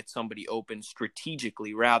way to get somebody open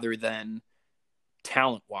strategically rather than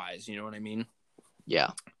talent-wise. You know what I mean? Yeah.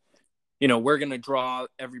 We're going to draw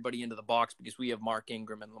everybody into the box because we have Mark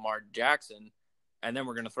Ingram and Lamar Jackson, and then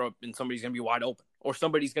we're going to throw it and somebody's going to be wide open, or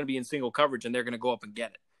somebody's going to be in single coverage and they're going to go up and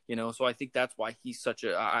get it. So I think that's why he's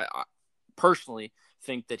I personally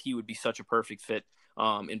think that he would be such a perfect fit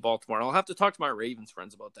in Baltimore. And I'll have to talk to my Ravens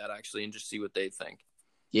friends about that, actually, and just see what they think.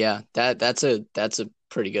 Yeah, that's a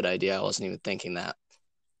pretty good idea. I wasn't even thinking that.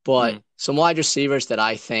 But some wide receivers that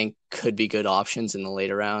I think could be good options in the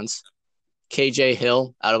later rounds. KJ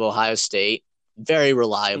Hill out of Ohio State, very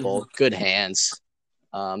reliable, good hands.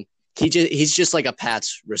 He's just like a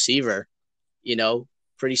Pats receiver,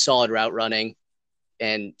 pretty solid route running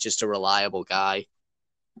and just a reliable guy.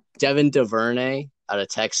 Devin DuVernay out of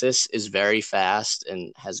Texas is very fast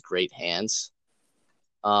and has great hands.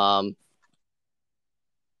 And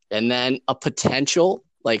then a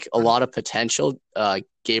lot of potential,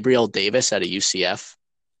 Gabriel Davis out of UCF.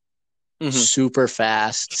 Super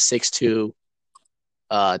fast, 6'2",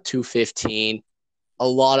 215. A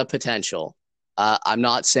lot of potential. I'm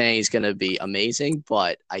not saying he's going to be amazing,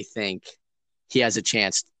 but I think he has a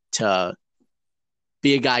chance to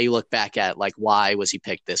be a guy you look back at, like, why was he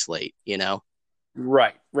picked this late,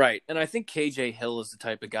 Right. And I think KJ Hill is the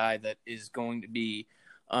type of guy that is going to be,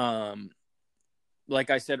 like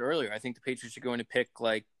I said earlier, I think the Patriots are going to pick,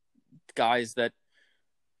 like, guys that,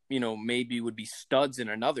 maybe would be studs in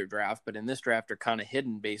another draft, but in this draft are kind of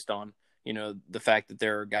hidden based on, the fact that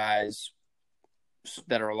there are guys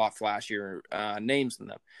that are a lot flashier names than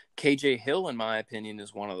them. KJ Hill, in my opinion,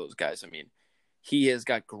 is one of those guys. I mean, he has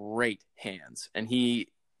got great hands, and he's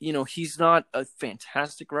not a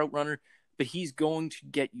fantastic route runner, but he's going to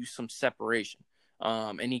get you some separation.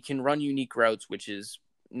 And he can run unique routes, which is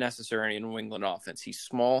necessary in New England offense. He's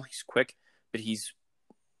small, he's quick, but he's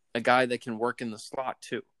a guy that can work in the slot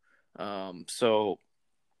too. So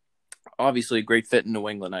obviously a great fit in New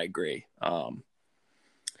England, I agree, on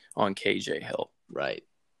KJ Hill. Right.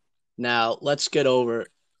 Now let's go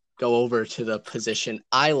over to the position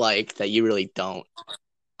I like that you really don't.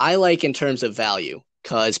 I like in terms of value,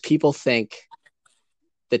 because people think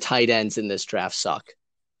the tight ends in this draft suck,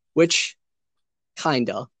 which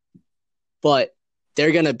kinda, but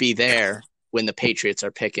they're going to be there when the Patriots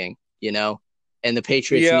are picking, and the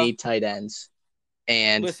Patriots need tight ends.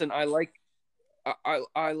 And listen, I like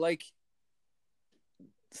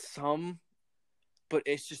some, but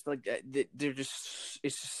it's just like it's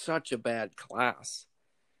just such a bad class.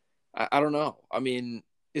 I don't know. I mean,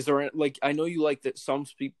 is there, like, I know you like that some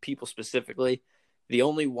people specifically. The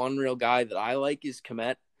only one real guy that I like is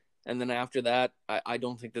Kmet, and then after that, I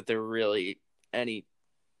don't think that there are really any,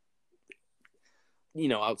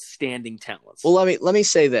 outstanding talents. Well, let me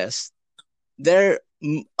say this: there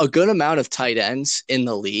a good amount of tight ends in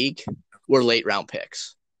the league were late round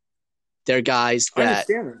picks. They're guys that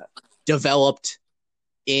developed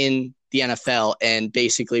in the NFL and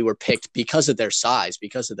basically were picked because of their size,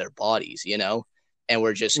 because of their bodies, and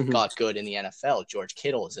were just got good in the NFL. George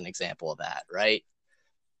Kittle is an example of that, right?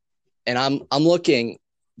 And I'm looking,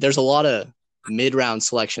 there's a lot of mid-round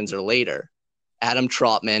selections or later. Adam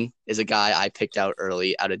Trautman is a guy I picked out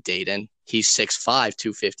early out of Dayton. He's 6'5",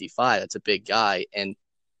 255. That's a big guy and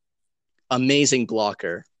amazing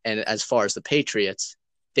blocker. And as far as the Patriots,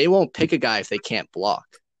 they won't pick a guy if they can't block,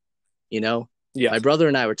 Yeah. My brother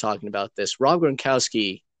and I were talking about this. Rob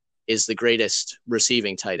Gronkowski is the greatest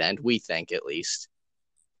receiving tight end, we think at least.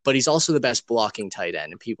 But he's also the best blocking tight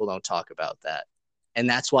end, and people don't talk about that. And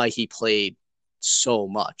that's why he played so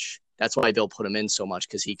much. That's why they'll put him in so much,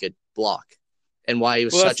 because he could block. And why he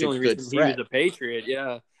was such a good threat. He was a Patriot,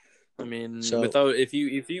 yeah. I mean, if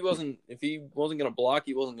he wasn't going to block,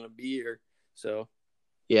 he wasn't going to be here. So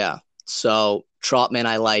yeah. So Trautman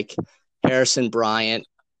I like. Harrison Bryant,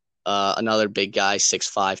 another big guy,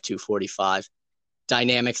 6'5", 245.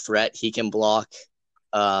 dynamic threat. He can block.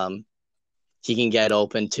 He can get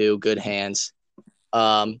open too. Good hands.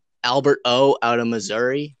 Albert O out of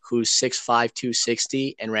Missouri, who's 6'5",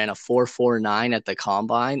 260, and ran a 4.49 at the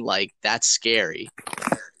combine. Like, that's scary,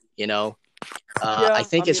 you know? I Yeah,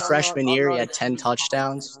 think I his mean, freshman I'm year, he not a had 10 huge fan of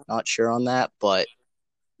touchdowns. that. Not sure on that, but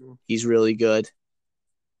he's really good.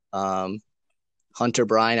 Um, Hunter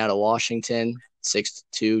Bryant out of Washington,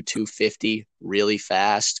 6'2", 250, really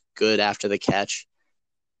fast, good after the catch.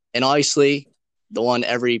 And obviously, the one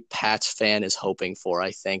every Pats fan is hoping for,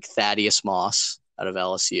 I think, Thaddeus Moss out of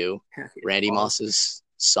LSU, Randy Moss's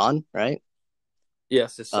son, right?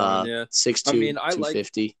 Yes, his son. Yeah, I 6'2", mean,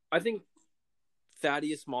 250. I think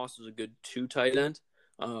Thaddeus Moss is a good two tight end.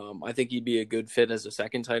 I think he'd be a good fit as a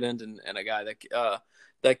second tight end and a guy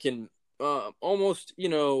that can almost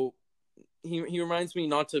he reminds me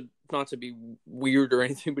not to be weird or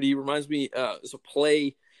anything, but he reminds me as a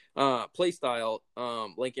play style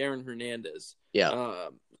like Aaron Hernandez. Yeah.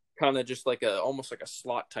 Kind of just like almost like a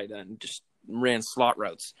slot tight end, just ran slot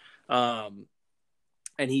routes. And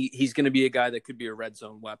he's going to be a guy that could be a red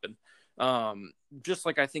zone weapon. Just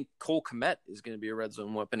like I think Cole Kmet is going to be a red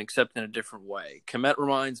zone weapon, except in a different way. Kmet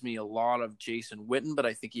reminds me a lot of Jason Witten, but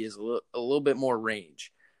I think he has a little bit more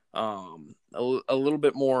range, a little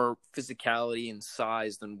bit more physicality and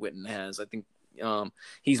size than Witten has. I think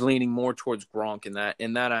he's leaning more towards Gronk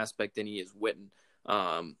in that aspect than he is Witten.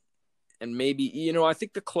 And maybe, I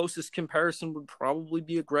think the closest comparison would probably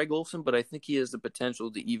be a Greg Olsen, but I think he has the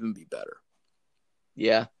potential to even be better.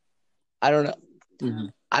 Yeah. I don't know. Mm-hmm.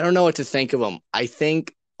 I don't know what to think of him. I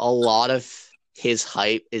think a lot of his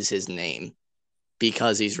hype is his name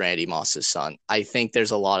because he's Randy Moss's son. I think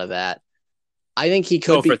there's a lot of that. I think he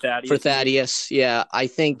could For be for Thaddeus, Thaddeus. Yeah, I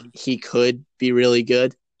think he could be really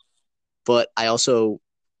good, but I'm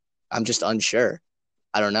just unsure.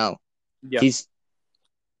 I don't know. yeah.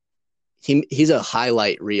 He's a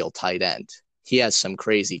highlight reel tight end. He has some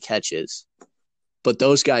crazy catches, but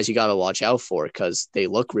those guys you got to watch out for because they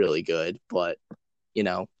look really good, but then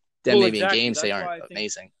Well, maybe in exactly. games they That's aren't why I think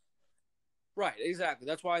amazing. right, exactly.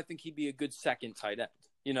 That's why I think he'd be a good second tight end.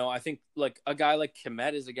 I think like a guy like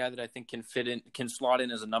Kmet is a guy that I think can slot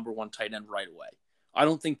in as a number one tight end right away. I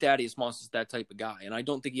don't think Thaddeus Moss is that type of guy, and I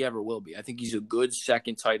don't think he ever will be. I think he's a good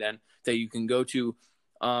second tight end that you can go to.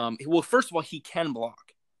 Well, first of all, he can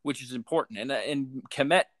block, which is important, and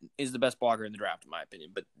Kmet is the best blocker in the draft, in my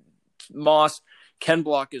opinion. But Moss can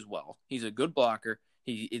block as well. He's a good blocker.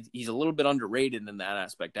 He's a little bit underrated in that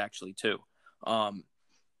aspect, actually, too.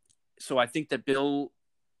 So I think that Bill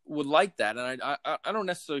would like that, and I don't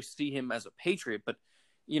necessarily see him as a Patriot, but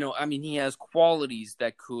I mean, he has qualities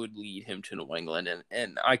that could lead him to New England,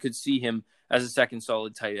 and I could see him as a second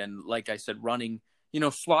solid tight end, like I said, running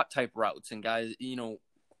slot type routes, and guys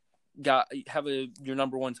have your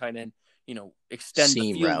number one tight end extend the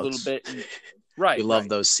Seam field a little routes. bit. We Right, love right.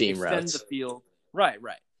 those seam Extend the routes. field. Right.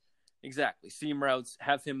 Exactly. Seam routes,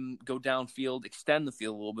 have him go downfield, extend the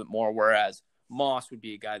field a little bit more, whereas Moss would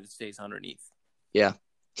be a guy that stays underneath. Yeah.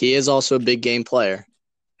 He is also a big game player.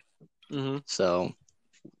 Mm-hmm. So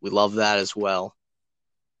we love that as well.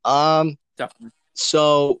 Definitely.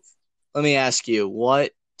 So let me ask you,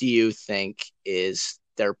 what do you think is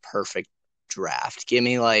their perfect draft? Give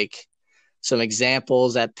me like some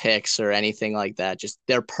examples at picks or anything like that. Just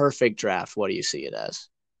their perfect draft. What do you see it as?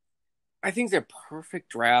 I think their perfect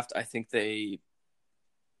draft, I think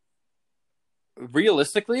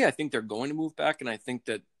realistically, I think they're going to move back, and I think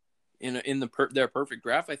that their perfect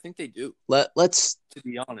draft, I think they do. Let's To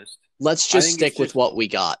be honest, let's I just think it's stick with just what we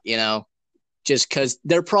got, just because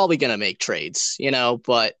they're probably going to make trades,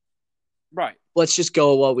 but right. let's just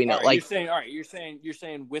go with what we know. All right. You're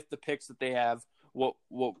saying with the picks that they have,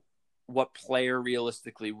 what player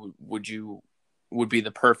realistically would be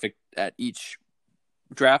the perfect at each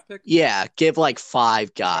draft pick? Yeah, give like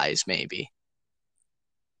 5 guys maybe.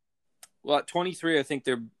 Well, at 23, I think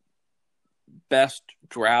their best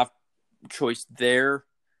draft choice there.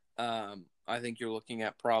 I think you're looking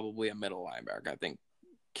at probably a middle linebacker. I think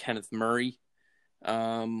Kenneth Murray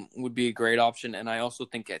would be a great option, and I also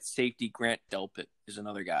think at safety, Grant Delpit is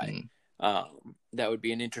another guy. That would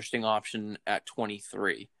be an interesting option at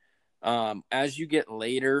 23. As you get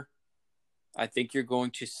later, I think you're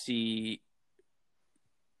going to see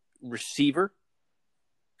receiver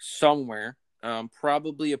somewhere,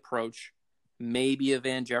 probably approach maybe a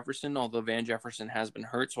Van Jefferson, although Van Jefferson has been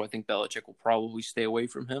hurt, so I think Belichick will probably stay away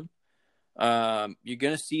from him. You're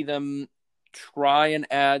going to see them try and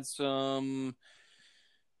add some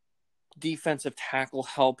defensive tackle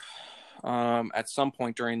help at some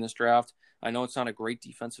point during this draft. I know it's not a great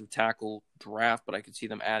defensive tackle draft, but I could see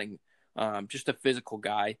them adding Just a physical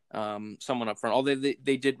guy, someone up front. Although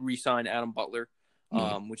they did re-sign Adam Butler,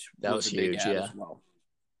 which That was was a big huge, ad yeah. as well.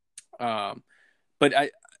 But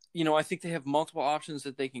I think they have multiple options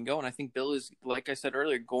that they can go, and I think Bill is, like I said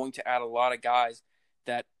earlier, going to add a lot of guys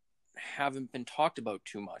that haven't been talked about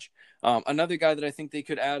too much. Another guy that I think they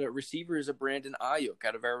could add at receiver is a Brandon Ayuk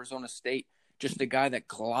out of Arizona State. Just a guy that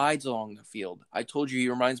glides along the field. I told you he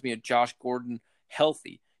reminds me of Josh Gordon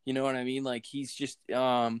healthy. You know what I mean? Like he's just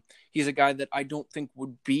he's a guy that I don't think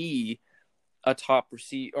would be a top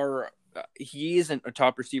receiver, or he isn't a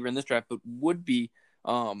top receiver in this draft, but would be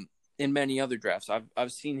in many other drafts.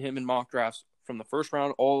 I've seen him in mock drafts from the first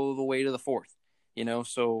round all the way to the fourth.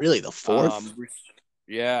 So Really, the fourth?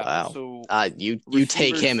 yeah. Wow. So You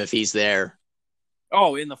take him receivers. if he's there.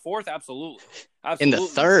 Oh, in the fourth, absolutely, In the absolutely.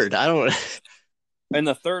 third, I don't. In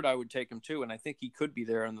the third, I would take him too, and I think he could be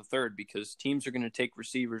there in the third because teams are going to take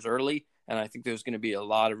receivers early, and I think there's going to be a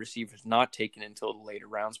lot of receivers not taken until the later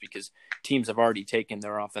rounds because teams have already taken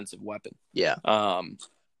their offensive weapon. Yeah.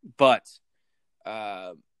 But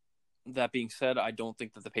that being said, I don't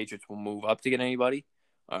think that the Patriots will move up to get anybody.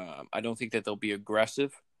 I don't think that they'll be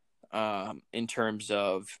aggressive in terms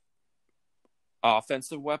of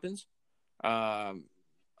offensive weapons. I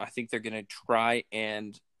think they're going to try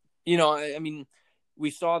and, I mean, we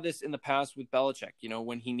saw this in the past with Belichick,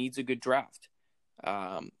 when he needs a good draft.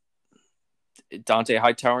 Dante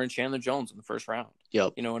Hightower and Chandler Jones in the first round.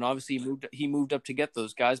 Yep. And obviously he moved up to get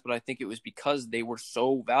those guys, but I think it was because they were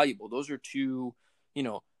so valuable. Those are two,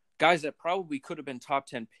 guys that probably could have been top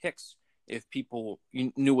 10 picks if people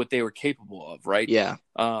knew what they were capable of, right? Yeah.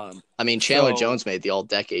 I mean, Chandler Jones made the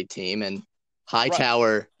all-decade team, and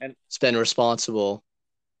Hightower has been responsible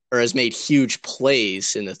or has made huge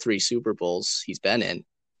plays in the 3 Super Bowls he's been in.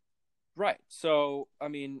 Right. So, I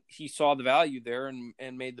mean, he saw the value there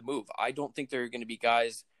and made the move. I don't think there are going to be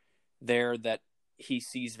guys there that he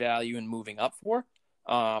sees value in moving up for.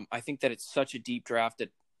 I think that it's such a deep draft at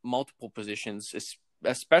multiple positions,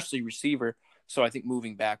 especially receiver. So I think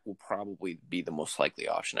moving back will probably be the most likely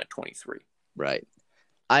option at 23. Right.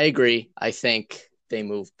 I agree. I think they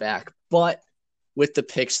move back. But with the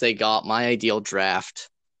picks they got, my ideal draft,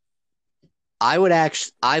 I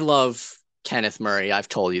love Kenneth Murray. I've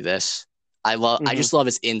told you this. I just love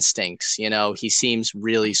his instincts. He seems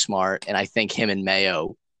really smart, and I think him and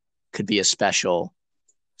Mayo could be a special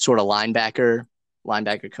sort of linebacker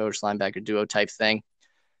coach, linebacker duo type thing.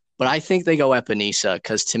 But I think they go Epinesa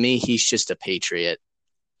because to me, he's just a Patriot.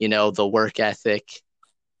 The work ethic.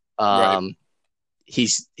 Right.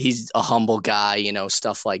 He's a humble guy,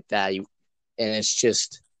 stuff like that. And it's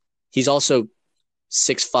just he's also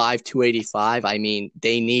 6'5", 285. I mean,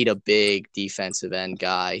 they need a big defensive end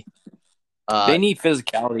guy. They need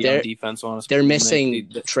physicality on defense, honestly. They're missing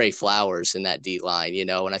Trey Flowers in that D line,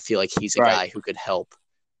 and I feel like he's a guy who could help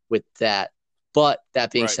with that. But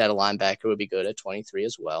that being said, a linebacker would be good at 23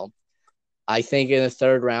 as well. I think in the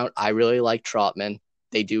third round, I really like Trotman.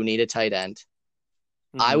 They do need a tight end.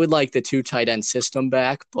 I would like the 2 tight end system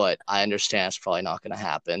back, but I understand it's probably not going to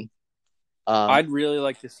happen. I'd really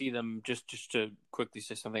like to see them, just to quickly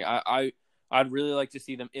say something, I'd really like to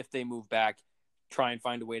see them, if they move back, try and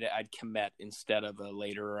find a way to add Kmet instead of a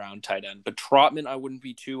later round tight end. But Trotman, I wouldn't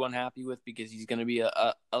be too unhappy with because he's going to be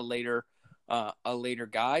a later guy.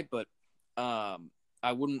 But I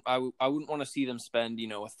wouldn't want to see them spend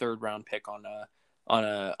a third round pick on a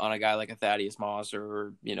guy like a Thaddeus Moss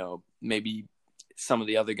or maybe some of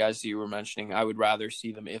the other guys that you were mentioning. I would rather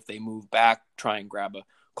see them, if they move back, try and grab a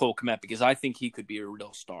Cole Kmet because I think he could be a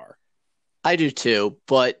real star. I do too,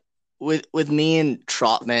 but with me and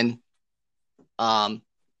Trotman,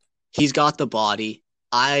 he's got the body.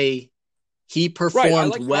 He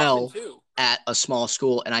performed well at a small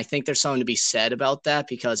school, and I think there's something to be said about that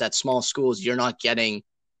because at small schools you're not getting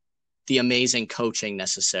the amazing coaching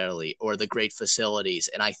necessarily or the great facilities.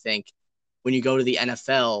 And I think when you go to the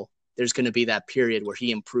NFL, there's going to be that period where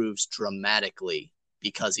he improves dramatically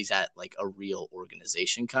because he's at like a real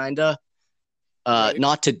organization kind of.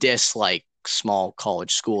 Not to diss like small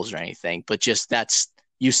college schools or anything, but just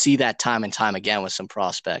you see that time and time again with some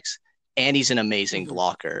prospects. And he's an amazing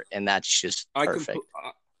blocker, and that's just perfect.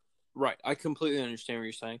 I completely understand what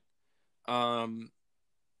you're saying.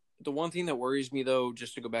 The one thing that worries me, though,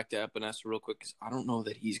 just to go back to Epinesa real quick, is I don't know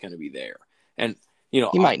that he's going to be there. And, he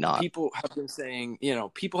might not. People have been saying,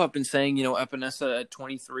 Epinesa at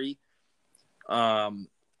 23.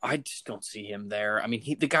 I just don't see him there. I mean,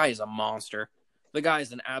 the guy is a monster. The guy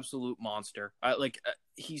is an absolute monster.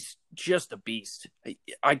 He's just a beast.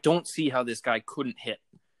 I don't see how this guy couldn't hit.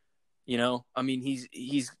 I mean,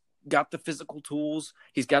 he's got the physical tools.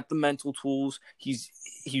 He's got the mental tools. He's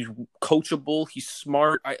coachable. He's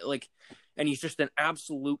smart. And he's just an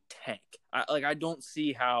absolute tank. I don't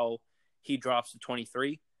see how he drops to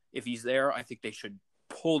 23. If he's there, I think they should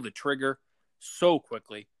pull the trigger so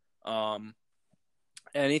quickly. And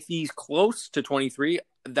if he's close to 23,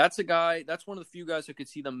 that's one of the few guys I could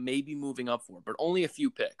see them maybe moving up for, but only a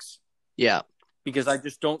few picks. Yeah. Because I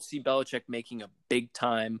just don't see Belichick making a big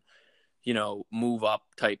time, move up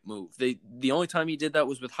type move. The only time he did that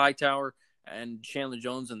was with Hightower and Chandler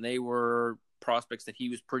Jones, and they were prospects that he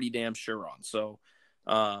was pretty damn sure on. So,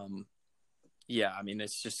 yeah, I mean,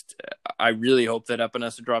 it's just I really hope that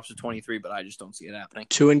Epinesa drops to 23, but I just don't see it happening.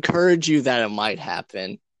 To encourage you that it might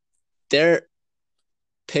happen, there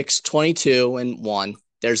picks 22 and 1.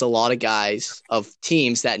 There's a lot of guys of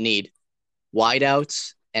teams that need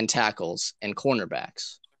wideouts and tackles and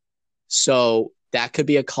cornerbacks. So that could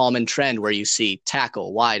be a common trend where you see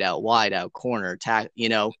tackle, wideout, corner,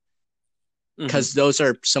 because those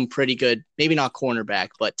are some pretty good, maybe not cornerback,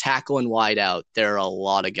 but tackle and wideout. There are a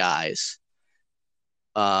lot of guys.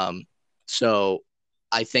 So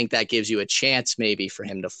I think that gives you a chance maybe for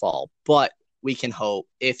him to fall, but we can hope.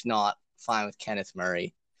 If not, fine with Kenneth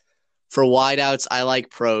Murray. For wideouts, I like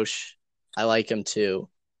Proche. I like him too.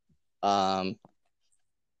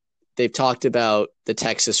 They've talked about the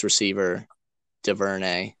Texas receiver,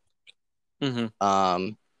 DuVernay.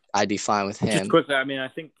 I'd be fine with him. Just quickly, I mean, I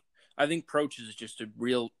think Proche is just a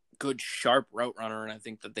real good, sharp route runner, and I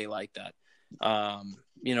think that they like that.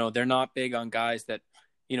 They're not big on guys that,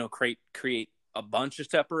 create a bunch of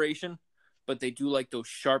separation, but they do like those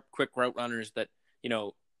sharp, quick route runners that,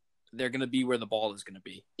 they're going to be where the ball is going to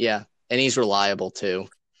be. Yeah, and he's reliable too.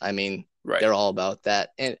 I mean, right. They're all about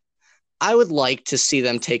that. And I would like to see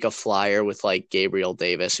them take a flyer with like Gabriel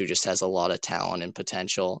Davis, who just has a lot of talent and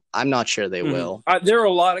potential. I'm not sure they will. There are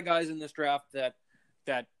a lot of guys in this draft that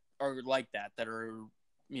are like that are,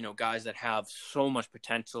 guys that have so much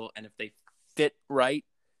potential, and if they fit right,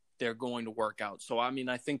 they're going to work out. So, I mean,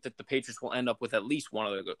 I think that the Patriots will end up with at least one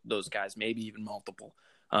of those guys, maybe even multiple.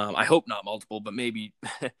 I hope not multiple, but maybe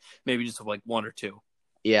just like one or two.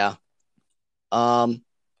 Yeah. I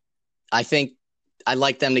think I'd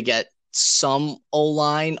like them to get some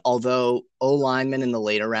O-line, although O-linemen in the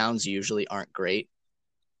later rounds usually aren't great.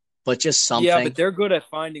 But just something. Yeah, but they're good at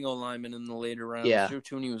finding O-linemen in the later rounds. Yeah. Joe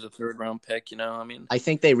Tooney was a third-round pick, I mean. I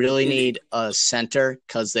think they really need a center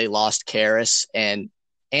because they lost Karras, and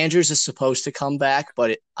Andrews is supposed to come back,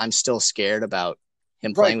 but I'm still scared about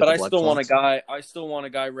him playing with the blood clots. I still want a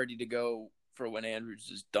guy ready to go for when Andrews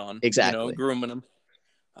is done. Exactly. Grooming him.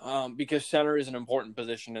 Because center is an important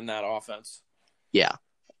position in that offense. Yeah.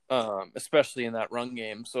 Especially in that run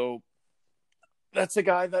game. So that's a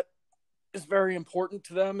guy that is very important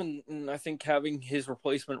to them, and I think having his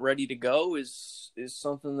replacement ready to go is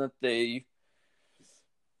something that they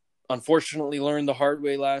unfortunately learned the hard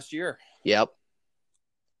way last year. Yep.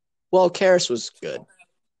 Well, Karras was good.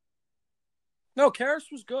 No, Karras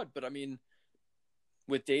was good, but I mean,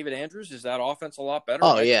 with David Andrews, is that offense a lot better?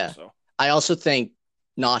 Oh, yeah. So. I also think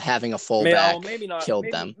not having a fullback killed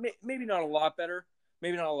them. Maybe not a lot better.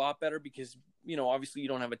 Maybe not a lot better because, obviously you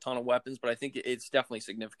don't have a ton of weapons, but I think it's definitely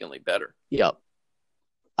significantly better. Yep.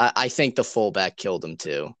 I think the fullback killed him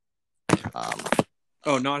too.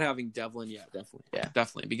 Not having Devlin, yeah, definitely. Yeah,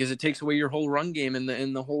 definitely. Because it takes away your whole run game,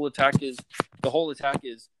 and the whole attack is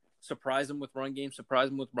surprise them with run game,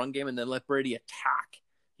 and then let Brady attack,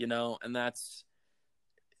 and that's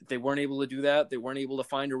they weren't able to do that. They weren't able to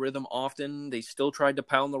find a rhythm often. They still tried to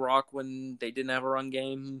pound the rock when they didn't have a run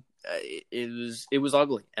game. It was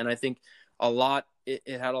ugly, and I think it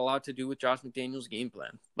had a lot to do with Josh McDaniels' game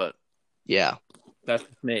plan. But yeah, that's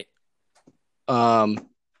me. And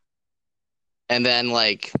then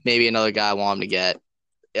maybe another guy I want him to get.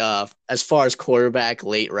 As far as quarterback,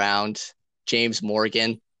 late round, James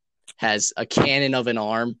Morgan has a cannon of an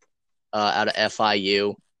arm out of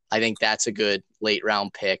FIU. I think that's a good late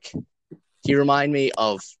round pick. He remind me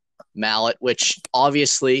of Mallett, which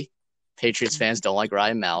obviously Patriots fans don't like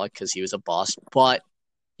Ryan Mallett because he was a bust, but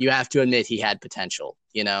you have to admit he had potential,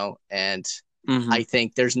 and I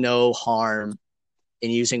think there's no harm in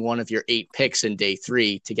using one of your 8 picks in day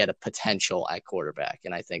 3 to get a potential at quarterback,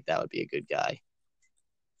 and I think that would be a good guy.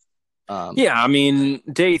 Yeah, I mean,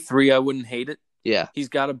 day 3, I wouldn't hate it. Yeah. He's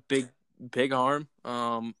got a big arm.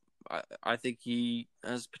 I think he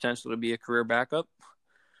has potential to be a career backup.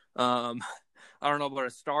 I don't know about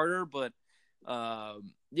a starter, but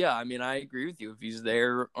yeah, I mean, I agree with you. If he's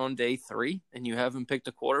there on day 3 and you haven't picked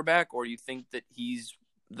a quarterback, or you think that he's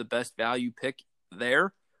the best value pick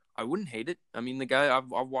there, I wouldn't hate it. I mean, the guy, I've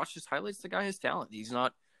watched his highlights. The guy has talent. He's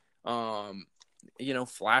not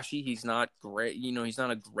Flashy. He's not great. He's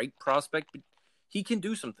not a great prospect, but he can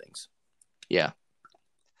do some things. Yeah.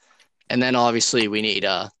 And then obviously we need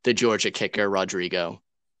the Georgia kicker, Rodrigo.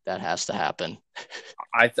 That has to happen.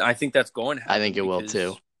 I think that's going to happen. I think it will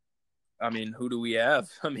too. I mean, who do we have?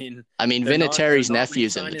 I mean, Vinatieri's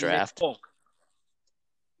nephew's in the draft.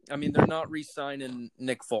 I mean, they're not re-signing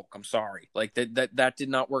Nick Folk. I'm sorry. Like that did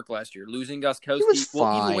not work last year. Losing Gostkowski. He was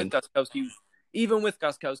fine. Even with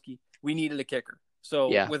Gostkowski, we needed a kicker.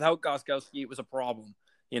 So without Gostkowski, it was a problem.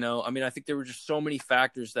 I mean, I think there were just so many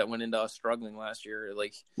factors that went into us struggling last year.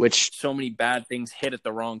 Like, so many bad things hit at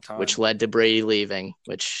the wrong time, which led to Brady leaving.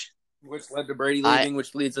 Which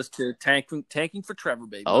leads us to tanking for Trevor,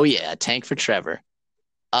 baby. Oh yeah, tank for Trevor.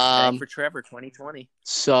 Tank for Trevor 2020.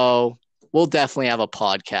 So we'll definitely have a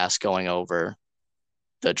podcast going over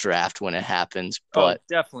the draft when it happens. But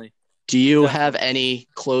definitely. Do you have any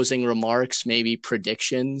closing remarks, maybe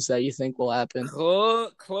predictions that you think will happen?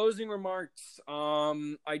 Closing remarks.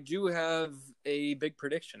 I do have a big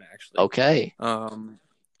prediction, actually. Okay.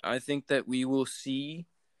 I think that we will see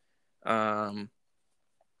a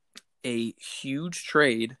huge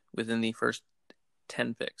trade within the first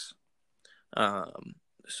 10 picks.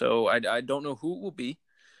 So I don't know who it will be,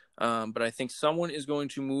 but I think someone is going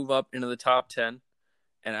to move up into the top 10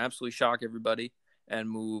 and absolutely shock everybody and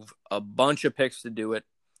move a bunch of picks to do it.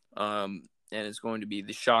 And it's going to be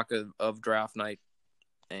the shock of draft night.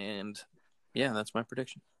 And, yeah, that's my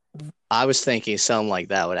prediction. I was thinking something like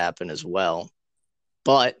that would happen as well.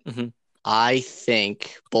 But I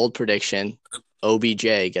think, bold prediction,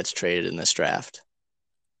 OBJ gets traded in this draft.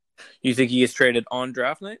 You think he gets traded on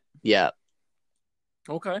draft night? Yeah.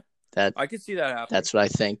 Okay. I could see that happening. That's what I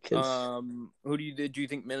think. Who do you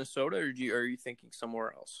think Minnesota, or are you thinking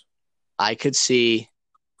somewhere else? I could see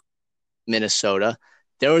Minnesota.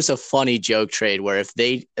 There was a funny joke trade where if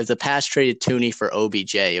the Pats traded Tooney for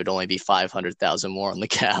OBJ, it would only be $500,000 more on the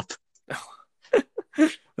cap.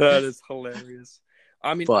 That is hilarious.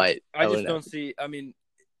 I mean, but I just don't see. I mean,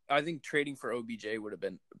 I think trading for OBJ would have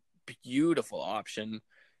been a beautiful option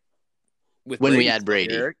when Brady we had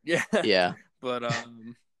Brady. Yeah, yeah. But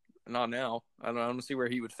not now. I don't see where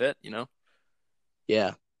he would fit. Yeah.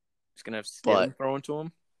 He's gonna have Staley thrown to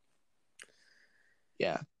him.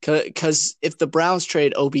 Yeah, because if the Browns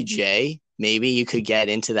trade OBJ, maybe you could get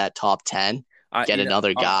into that top 10, get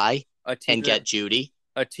another guy, and get Judy.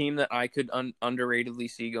 A team that I could underratedly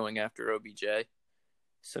see going after OBJ,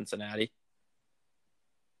 Cincinnati.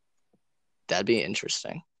 That'd be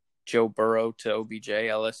interesting. Joe Burrow to OBJ,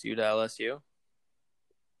 LSU to LSU.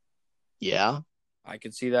 Yeah. I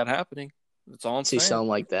could see that happening. That's all I'm saying. See something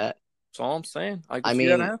like that. That's all I'm saying. I could see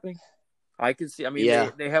that happening. I could see. I mean,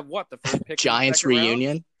 they have what? The first pick. Giants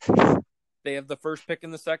reunion. They have the first pick in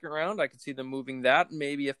the second round. I could see them moving that, and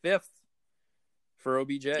maybe a fifth for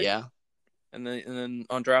OBJ. Yeah. And then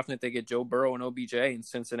on draft night they get Joe Burrow and OBJ, and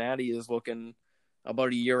Cincinnati is looking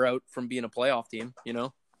about a year out from being a playoff team.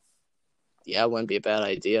 Yeah, it wouldn't be a bad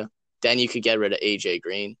idea. Then you could get rid of AJ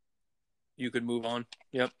Green. You could move on.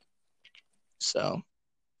 Yep. So,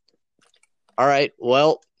 all right.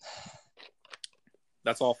 Well.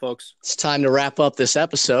 That's all, folks. It's time to wrap up this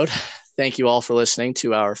episode. Thank you all for listening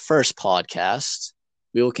to our first podcast.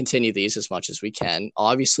 We will continue these as much as we can.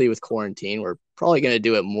 Obviously, with quarantine, we're probably going to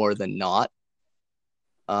do it more than not.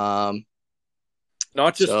 Not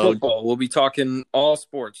just football. We'll be talking all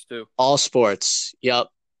sports, too. All sports. Yep.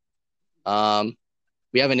 We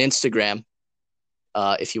have an Instagram.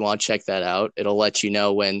 If you want to check that out, it'll let you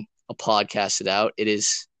know when a podcast is out. It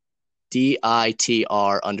is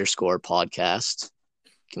DITR_podcast.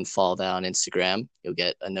 You can follow that on Instagram. You'll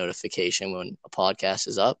get a notification when a podcast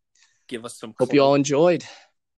is up. Give us some. Hope you all enjoyed.